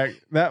quarterback,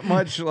 that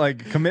much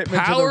like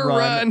commitment Power to the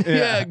run.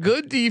 yeah,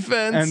 good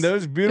defense. And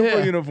those beautiful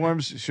Yeah.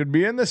 uniforms should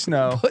be in the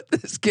snow. Put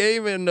this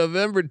game in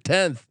November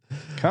 10th.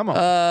 Come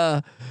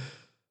on.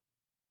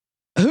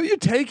 Who you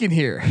taking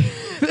here?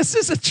 This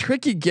is a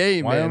tricky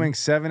game, Wyoming man.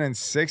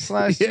 7-6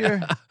 last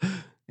year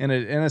in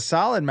a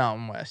solid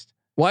Mountain West.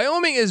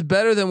 Wyoming is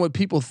better than what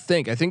people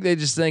think. I think they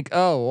just think,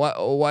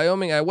 oh,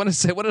 Wyoming. I want to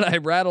say, what did I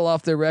rattle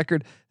off their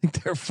record? I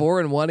think they're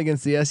 4-1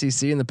 against the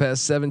SEC in the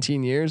past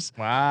 17 years.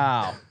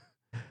 Wow.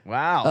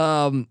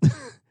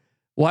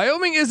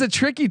 Wyoming is a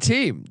tricky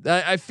team.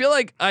 I feel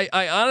like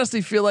I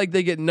honestly feel like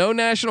they get no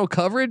national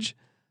coverage,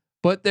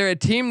 but they're a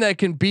team that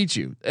can beat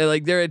you.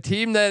 Like, they're a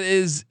team that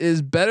is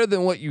better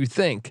than what you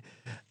think.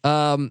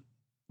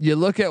 You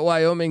look at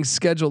Wyoming's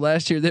schedule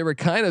last year; they were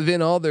kind of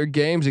in all their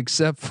games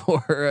except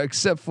for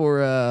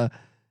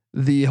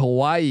the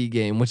Hawaii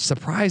game, which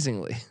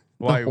surprisingly,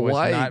 Hawaii was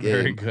Hawaii not game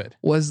very good.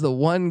 was the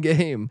one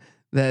game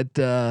that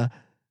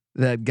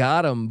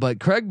got him. But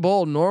Craig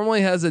Bull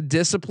normally has a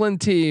disciplined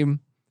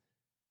team.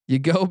 You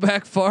go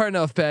back far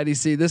enough, Patty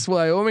C. This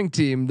Wyoming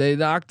team, they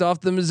knocked off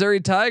the Missouri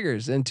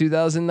Tigers in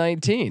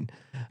 2019.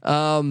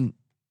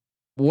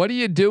 What are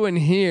you doing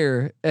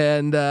here?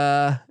 And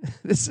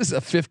this is a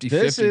 50-50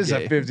 This is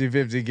game. a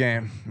 50-50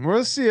 game.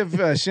 We'll see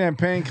if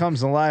Champaign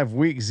comes alive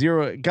week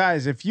 0.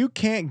 Guys, if you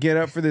can't get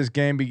up for this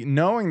game,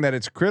 knowing that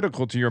it's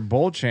critical to your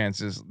bowl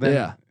chances,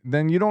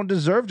 then you don't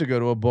deserve to go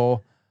to a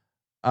bowl.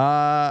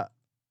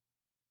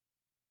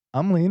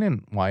 I'm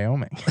leaning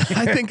Wyoming.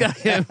 I think I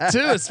am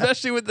too,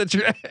 especially with the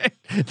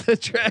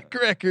track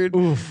record.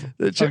 Oof.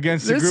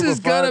 Against the this group is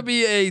of gonna 5.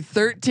 be a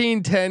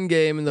 13-10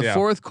 game in the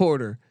fourth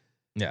quarter.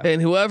 Yeah.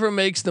 And whoever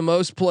makes the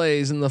most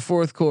plays in the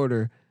fourth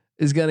quarter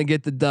is gonna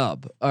get the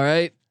dub. All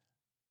right.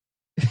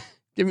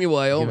 Give me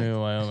Wyoming. Give me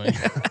Wyoming.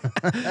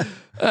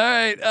 All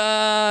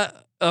right.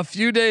 A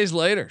few days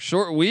later,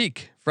 short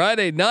week,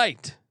 Friday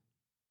night.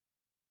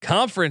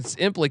 Conference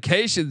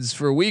implications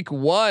for week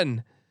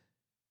 1.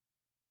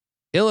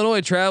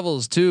 Illinois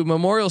travels to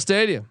Memorial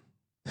Stadium.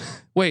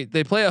 Wait,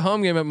 they play a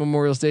home game at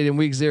Memorial Stadium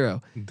week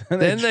 0.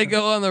 Then they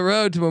go on the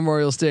road to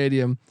Memorial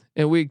Stadium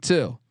in week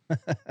 2.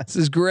 This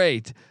is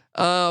great.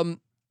 To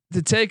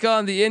take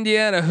on the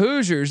Indiana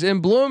Hoosiers in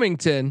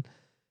Bloomington.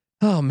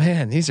 Oh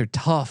man, these are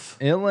tough.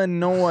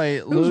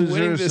 Illinois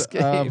losers this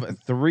of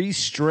 3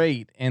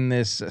 straight in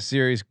this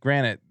series.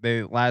 Granted,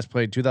 they last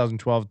played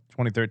 2012,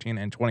 2013,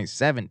 and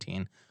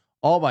 2017,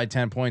 all by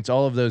 10 points.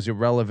 All of those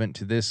irrelevant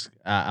to this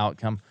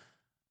outcome.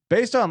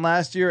 Based on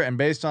last year and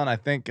based on, I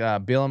think,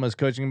 Bielema's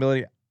coaching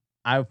ability,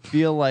 I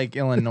feel like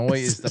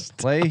Illinois is the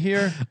play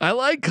here. I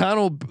like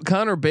Connor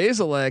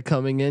Bazelak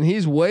coming in.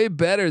 He's way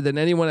better than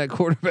anyone at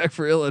quarterback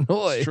for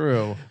Illinois. It's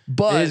true.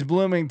 But is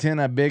Bloomington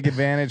a big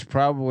advantage?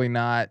 Probably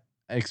not.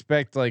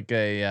 Expect like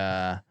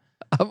a.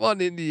 I'm on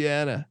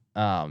Indiana.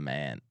 Oh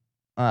man.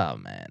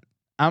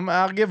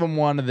 I'll give them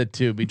one of the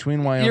two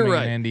between Wyoming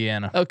and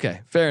Indiana.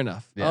 Okay, fair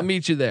enough. Yeah. I'll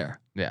meet you there.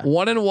 Yeah.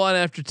 1-1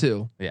 after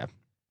 2. Yeah.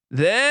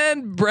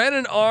 Then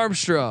Brennan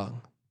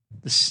Armstrong,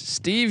 the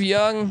Steve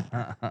Young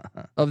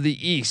of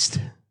the East,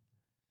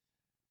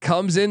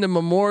 comes into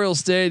Memorial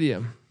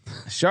Stadium.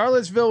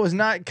 Charlottesville was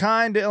not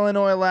kind to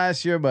Illinois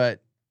last year, but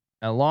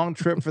a long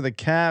trip for the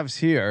Cavs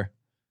here.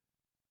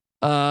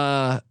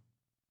 I'm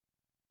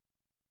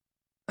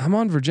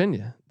on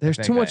Virginia. There's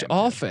too much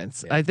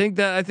offense. Yeah. I think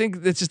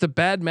it's just a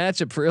bad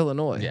matchup for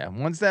Illinois. Yeah.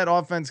 Once that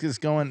offense gets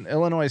going,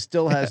 Illinois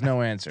still has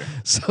no answer.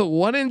 So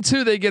 1 and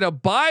 2, they get a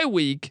bye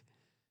week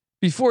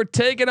before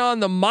taking on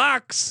the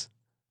Mocs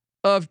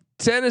of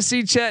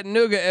Tennessee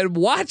Chattanooga. And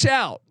watch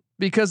out,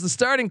 because the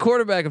starting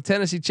quarterback of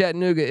Tennessee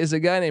Chattanooga is a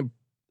guy named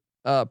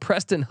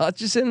Preston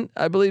Hutchinson,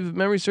 I believe, if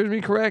memory serves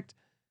me correct.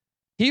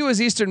 He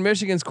was Eastern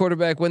Michigan's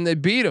quarterback when they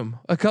beat him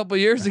a couple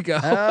years ago.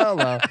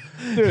 Hello.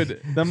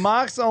 Dude, the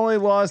Mocs only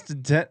lost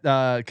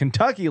to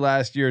Kentucky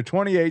last year,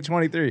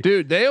 28-23.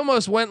 Dude, they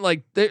almost went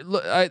like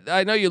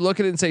I know you look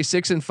at it and say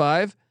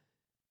 6-5.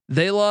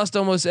 They lost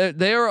almost.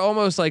 They are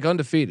almost like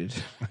undefeated.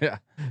 Yeah.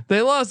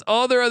 They lost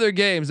all their other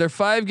games. They're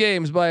 5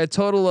 games by a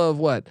total of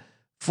what?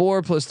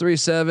 4 + 3,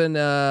 7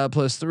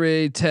 +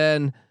 3,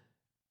 10,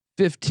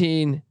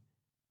 15,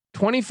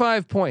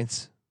 25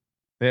 points.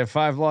 They have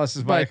 5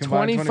 losses by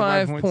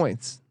 25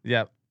 points.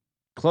 Yep.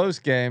 Close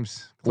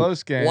games.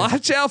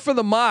 Watch out for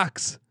the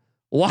Mocs.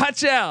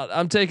 Watch out.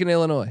 I'm taking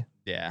Illinois.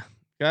 Yeah.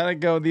 Gotta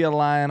go the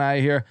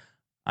Illini here.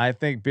 I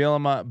think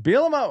Bielema.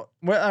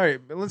 Well, all right.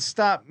 Let's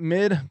stop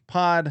mid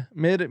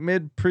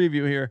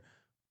preview here.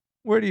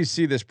 Where do you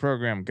see this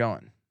program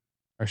going?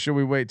 Or should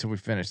we wait till we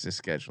finish this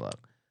schedule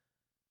up?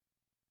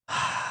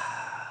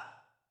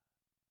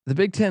 The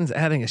Big Ten's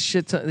adding a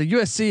shit ton. The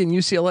USC and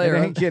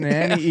UCLA ain't getting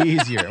any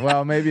easier.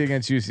 Well, maybe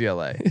against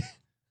UCLA.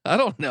 I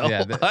don't know.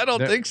 Yeah, I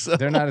don't think so.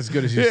 They're not as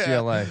good as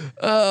UCLA.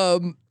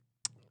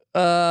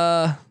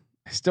 I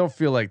still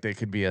feel like they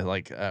could be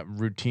a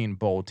routine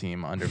bowl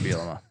team under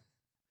Bielema.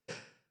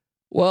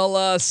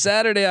 Well,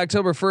 Saturday,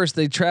 October 1st,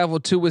 they travel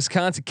to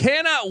Wisconsin.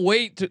 Cannot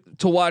wait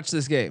to watch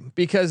this game,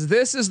 because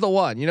this is the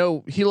one. You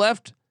know, he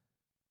left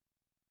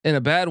in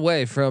a bad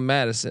way from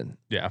Madison.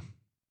 Yeah.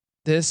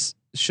 This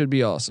should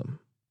be awesome.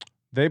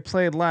 They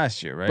played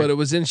last year, right? But it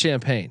was in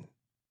Champaign.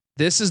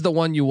 This is the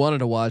one you wanted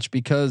to watch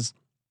because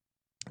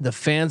the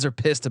fans are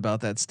pissed about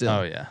that still.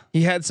 Oh yeah.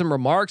 He had some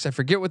remarks. I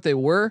forget what they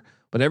were,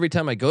 but every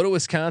time I go to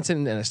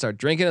Wisconsin and I start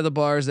drinking at the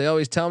bars, they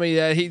always tell me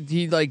that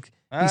he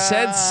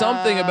said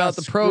something about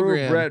the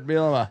program. Brett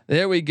Bielema.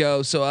 There we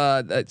go.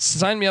 So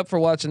sign me up for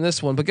watching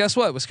this one. But guess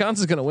what?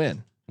 Wisconsin's going to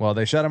win. Well,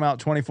 they shut them out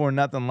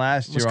 24-0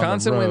 last year.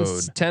 Wisconsin on the road.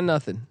 wins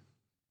 10-0.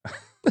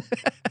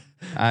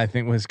 I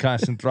think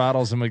Wisconsin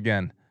throttles them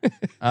again.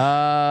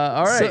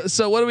 All right.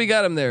 So what do we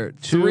got them there?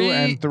 2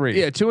 and 3.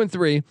 Yeah, 2 and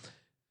 3.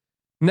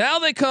 Now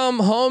they come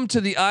home to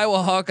the Iowa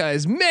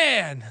Hawkeyes.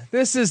 Man,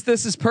 this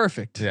is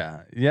perfect.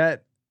 Yeah.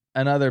 Yet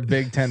another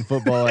Big Ten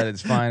football at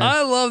its finest.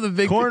 I love the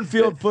Big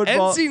Cornfield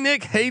football. NC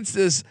Nick hates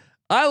this.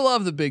 I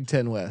love the Big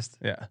Ten West.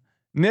 Yeah.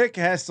 Nick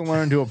has to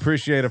learn to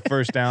appreciate a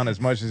first down as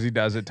much as he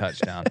does a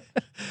touchdown.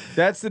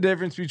 That's the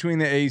difference between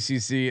the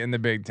ACC and the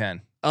Big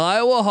Ten.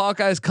 Iowa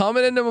Hawkeyes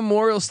coming into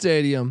Memorial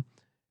Stadium.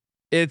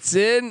 It's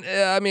in.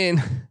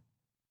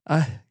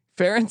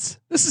 Ferentz,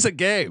 this is a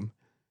game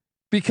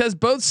because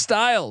both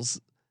styles.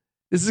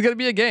 This is going to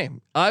be a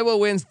game. Iowa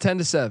wins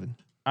 10-7.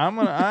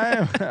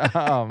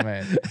 Oh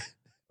man.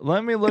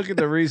 Let me look at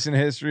the recent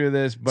history of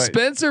this. But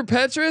Spencer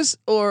Petras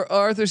or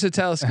Arthur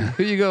Satowski?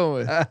 Who you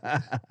going with?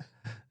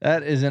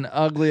 That is an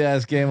ugly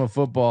ass game of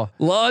football.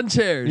 Lawn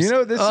chairs. You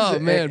know this. Oh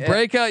man,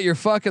 break out your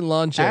fucking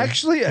lawn chair.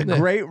 Actually, a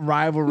great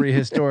rivalry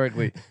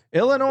historically.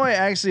 Illinois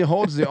actually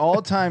holds the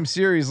all-time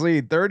series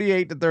lead,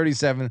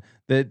 38-37.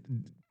 The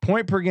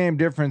point per game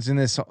difference in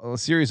this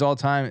series all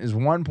time is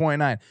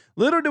 1.9.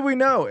 Little do we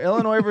know,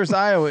 Illinois versus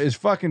Iowa is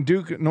fucking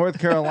Duke, North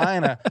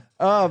Carolina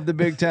of the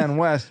Big Ten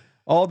West.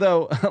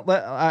 Although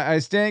I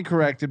stand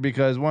corrected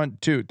because 1,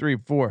 2, 3,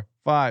 4,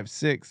 5,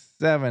 6,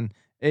 7,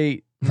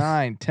 8,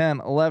 9, 10,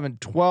 11,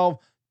 12,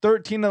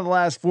 13 of the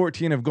last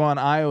 14 have gone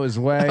Iowa's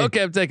way.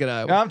 Okay, I'm taking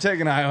Iowa. I'm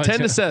taking Iowa.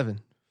 10-7.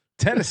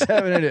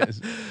 10-7 it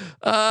is.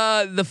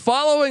 The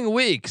following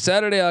week,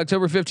 Saturday,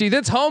 October 15th,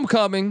 it's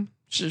homecoming.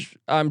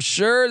 I'm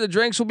sure the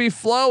drinks will be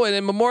flowing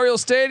in Memorial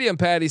Stadium,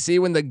 Patty C,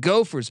 when the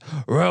Gophers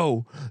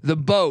row the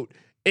boat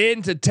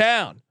into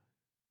town.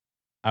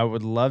 I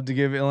would love to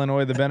give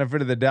Illinois the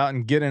benefit of the doubt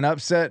and get an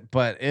upset,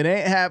 but it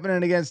ain't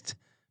happening against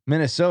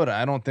Minnesota.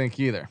 I don't think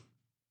either.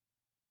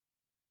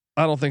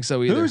 I don't think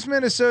so either. Who's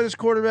Minnesota's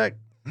quarterback?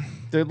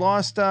 They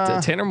lost.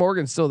 Tanner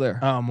Morgan's still there.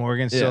 Oh,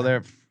 Morgan's still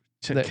there.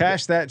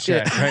 Cash that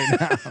check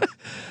right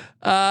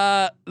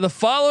now. The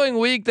following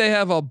week they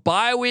have a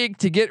bye week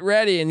to get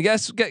ready, and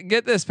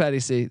get this, Patty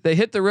C. They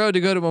hit the road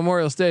to go to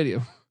Memorial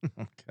Stadium.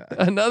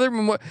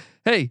 Another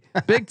Hey,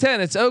 Big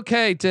Ten. It's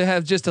okay to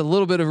have just a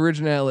little bit of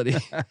originality.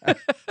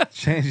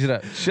 Change it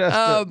up,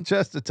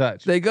 just a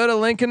touch. They go to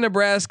Lincoln,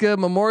 Nebraska,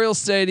 Memorial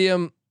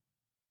Stadium.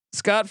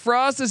 Scott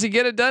Frost, does he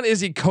get it done?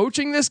 Is he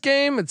coaching this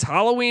game? It's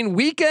Halloween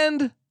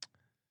weekend.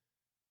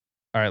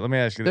 All right, let me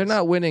ask you this. They're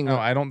not winning. No,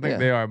 I don't think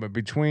they are. But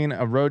between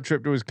a road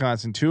trip to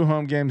Wisconsin, 2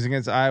 home games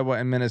against Iowa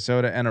and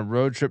Minnesota, and a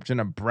road trip to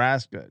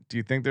Nebraska, do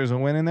you think there's a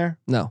win in there?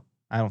 No,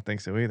 I don't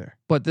think so either.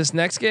 But this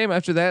next game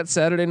after that,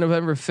 Saturday,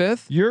 November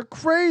 5th. You're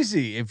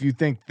crazy if you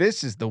think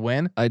this is the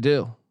win. I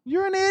do.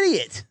 You're an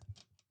idiot.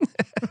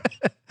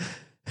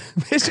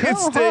 Michigan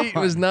State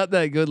was not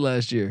that good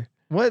last year.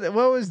 What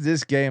was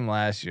this game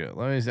last year?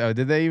 Let me see. Oh,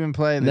 did they even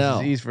play? This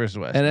is East versus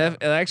West.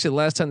 And actually,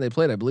 last time they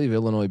played, I believe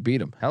Illinois beat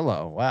them.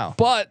 Hello, wow.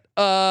 But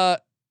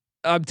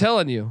I'm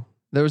telling you,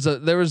 there was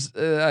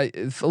a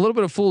little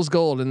bit of fool's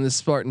gold in this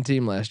Spartan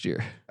team last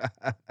year.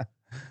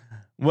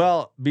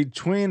 Well,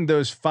 between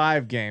those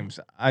 5 games,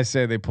 I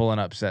say they pull an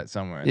upset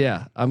somewhere.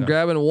 Yeah, I'm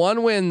grabbing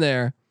one win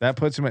there. That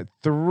puts them at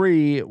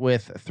 3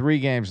 with 3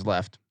 games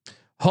left.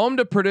 Home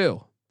to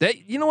Purdue.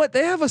 You know what?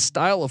 They have a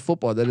style of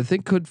football that I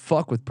think could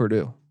fuck with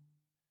Purdue.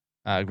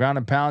 Ground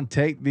and pound,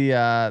 take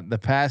the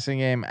passing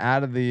game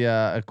out of the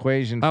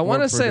equation. I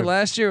want to say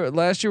last year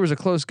was a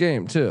close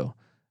game too.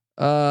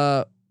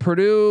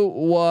 Purdue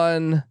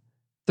won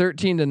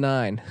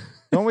 13-9.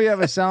 Don't we have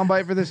a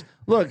soundbite for this?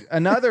 Look,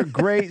 another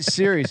great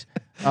series,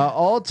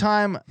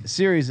 all-time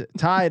series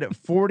tied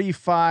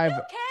 45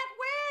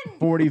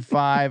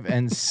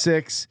 and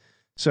 6.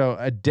 So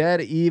a dead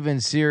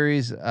even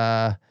series.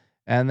 And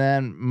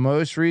then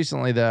most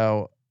recently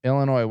though,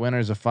 Illinois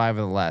winners of 5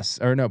 of the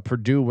last, or no,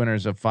 Purdue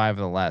winners of 5 of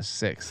the last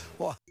 6.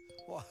 Well,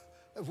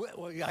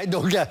 I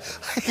don't get.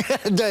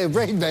 They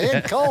break the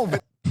head cold.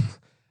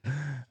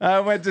 I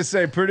went to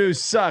say Purdue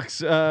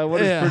sucks. What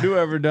has Purdue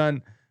ever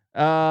done?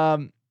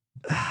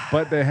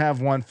 But they have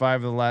won 5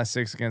 of the last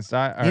 6 against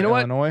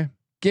Illinois. What?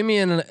 Give me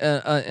an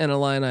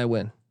Illini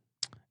win.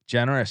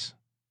 Generous.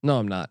 No,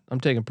 I'm not.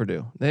 I'm taking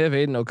Purdue. They have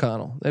Aiden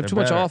O'Connell. They have too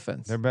much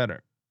offense. They're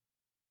better.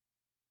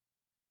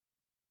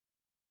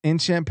 In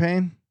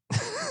Champaign.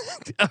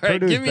 All right,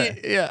 Purdue's give me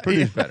better.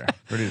 Purdue's better.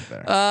 Purdue's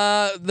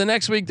better. The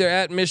next week they're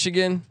at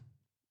Michigan.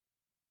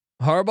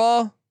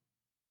 Harbaugh.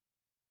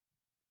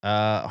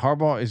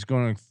 Harbaugh is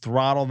going to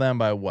throttle them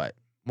by what?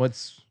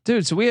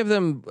 Dude? So we have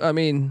them. I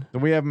mean,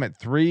 we have them at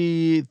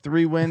three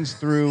wins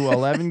through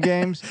 11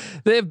 games.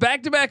 They have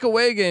back-to-back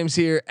away games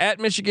here at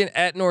Michigan,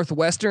 at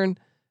Northwestern.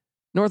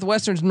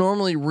 Northwestern's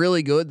normally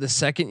really good the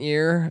second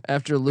year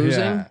after losing.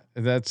 Yeah,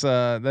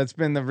 that's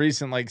been the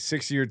recent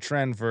 6-year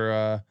trend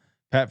for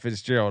Pat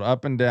Fitzgerald,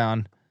 up and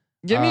down.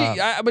 Give me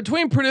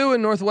between Purdue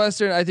and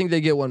Northwestern, I think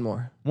they get one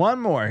more. One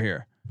more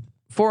here.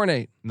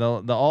 4-8.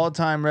 The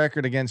all-time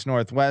record against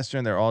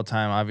Northwestern, their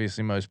all-time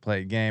obviously most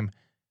played game,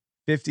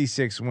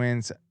 56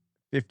 wins,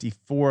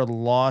 54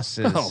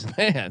 losses. Oh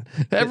man,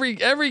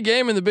 every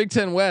game in the Big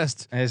Ten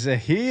West is a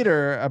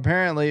heater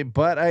apparently,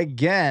 but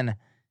again,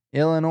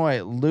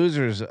 Illinois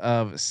losers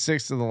of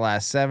 6 of the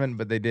last 7,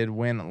 but they did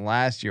win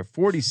last year,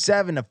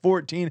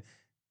 47-14.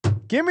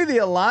 Give me the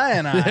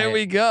Illini. There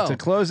we go. To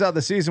close out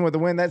the season with a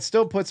win. That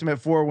still puts them at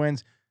 4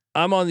 wins.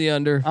 I'm on the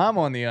under. I'm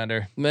on the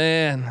under.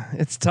 Man,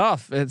 it's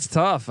tough. It's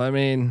tough. I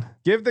mean,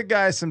 give the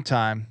guys some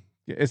time.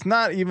 It's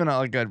not even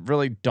a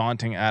really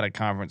daunting out of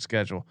conference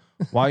schedule.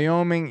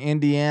 Wyoming,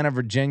 Indiana,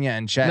 Virginia,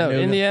 and Chattanooga.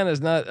 No, Indiana's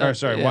not.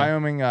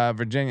 Wyoming,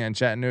 Virginia, and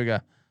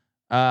Chattanooga.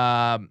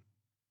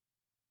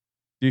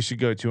 You should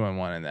go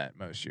 2-1 in that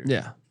most years.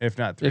 Yeah, if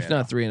not 3. If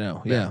not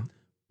 3-0. Yeah,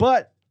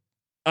 but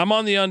I'm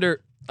on the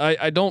under.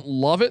 I don't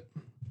love it,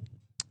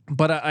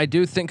 but I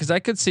do think, because I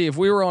could see if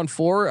we were on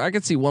 4, I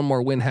could see one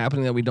more win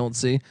happening that we don't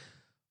see.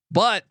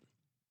 But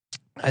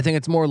I think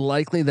it's more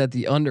likely that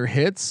the under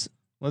hits.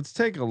 Let's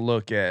take a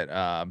look at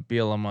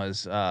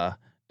Bielema's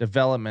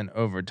development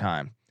over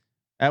time.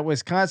 At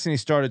Wisconsin, he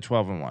started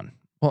 12-1.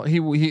 Well,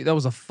 he that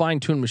was a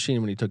fine-tuned machine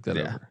when he took that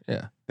over.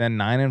 Yeah. Then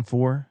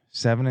 9-4,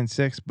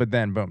 7-6, but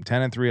then boom,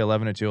 10-3,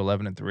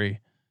 11-2, 11-3.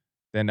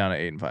 Then down to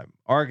 8-5.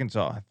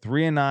 Arkansas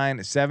 3-9,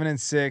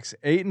 7-6,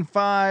 8-5,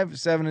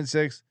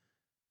 7-6,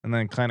 and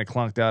then kind of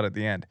clunked out at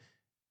the end.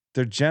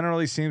 There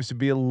generally seems to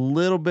be a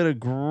little bit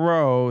of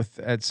growth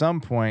at some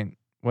point.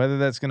 Whether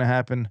that's going to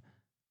happen,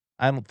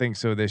 I don't think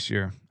so this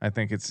year. I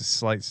think it's a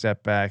slight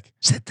step back.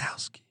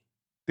 Setowski.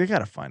 They got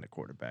to find a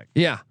quarterback.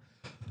 Yeah.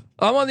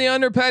 I'm on the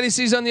under. Patty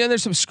C's on the under.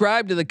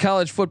 Subscribe to the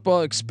College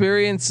Football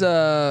Experience.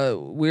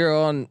 We're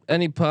on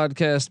any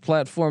podcast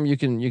platform you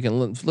can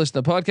listen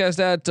to podcast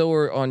at,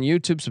 or on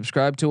YouTube.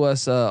 Subscribe to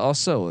us.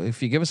 Also,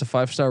 if you give us a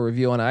 5-star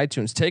review on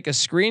iTunes, take a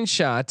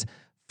screenshot.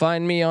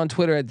 Find me on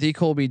Twitter at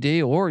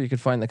TheColbyD, or you can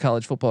find the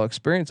College Football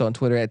Experience on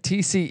Twitter at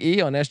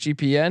TCE on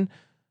SGPN.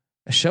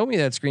 Show me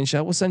that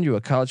screenshot. We'll send you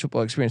a College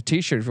Football Experience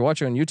T-shirt. If you're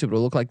watching on YouTube, it'll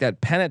look like that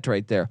pennant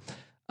right there.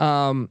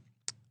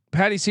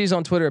 Patty C's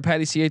on Twitter at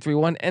Patty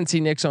C831.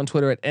 NC Nick's on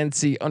Twitter at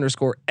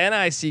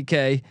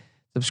NC_NICK.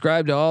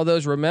 Subscribe to all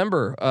those.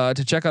 Remember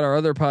to check out our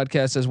other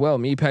podcasts as well.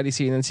 Me, Patty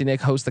C, and NC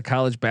Nick host the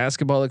College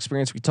Basketball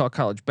Experience. We talk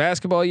college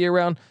basketball year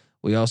round.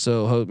 We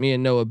also host, me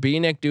and Noah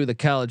Beanick do the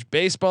College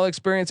Baseball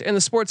Experience and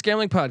the Sports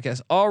Gambling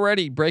Podcast.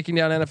 Already breaking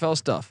down NFL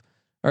stuff.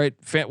 All right,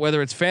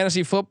 whether it's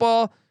fantasy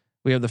football,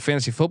 we have the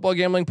Fantasy Football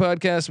Gambling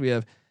Podcast. We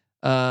have,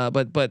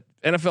 but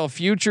NFL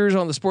futures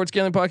on the Sports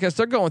Gambling Podcast.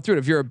 They're going through it.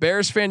 If you're a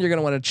Bears fan, you're going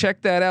to want to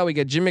check that out. We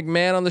got Jim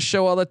McMahon on the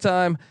show all the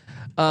time.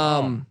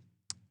 Who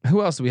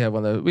else do we have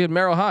on the? We had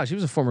Merrill Hodge. He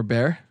was a former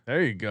Bear.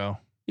 There you go.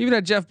 Even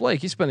had Jeff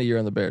Blake. He spent a year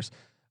on the Bears.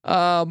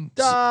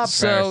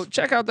 So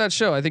check out that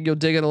show. I think you'll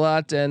dig it a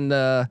lot. And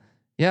get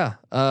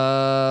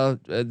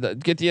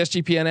the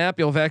SGPN app.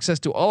 You'll have access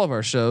to all of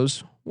our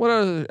shows. What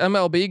are the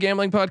MLB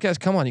gambling podcast?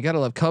 Come on, you gotta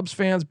love Cubs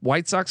fans,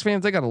 White Sox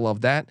fans. They gotta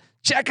love that.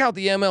 Check out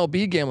the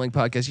MLB gambling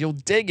podcast. You'll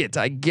dig it.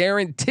 I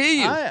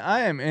guarantee you. I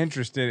am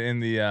interested in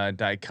the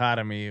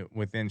dichotomy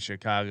within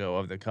Chicago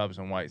of the Cubs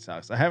and White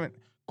Sox. I haven't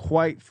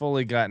quite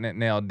fully gotten it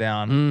nailed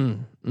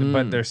down,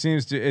 but it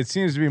seems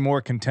to be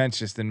more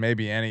contentious than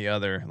maybe any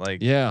other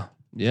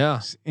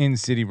in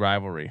city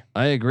rivalry.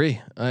 I agree.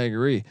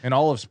 In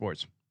all of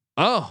sports.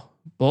 Oh,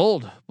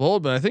 bold,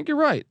 but I think you're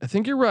right.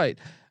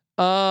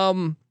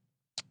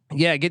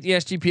 Get the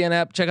SGPN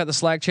app. Check out the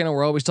Slack channel.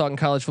 We're always talking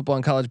college football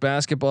and college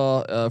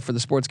basketball for the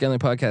Sports Gambling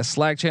Podcast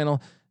Slack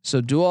channel. So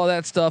do all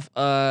that stuff.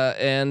 We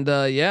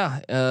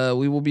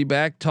will be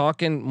back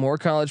talking more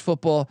college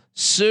football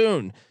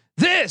soon.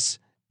 This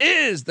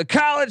is the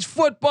College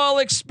Football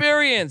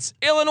Experience.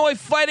 Illinois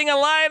Fighting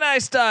Illini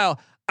style.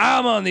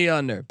 I'm on the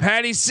under.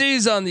 Patty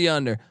C's on the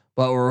under.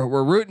 But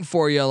we're rooting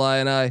for you,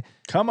 Illini.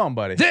 Come on,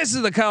 buddy. This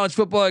is the College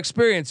Football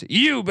Experience.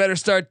 You better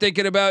start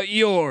thinking about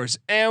yours.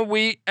 And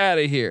we out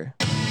of here.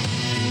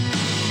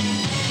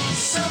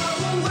 So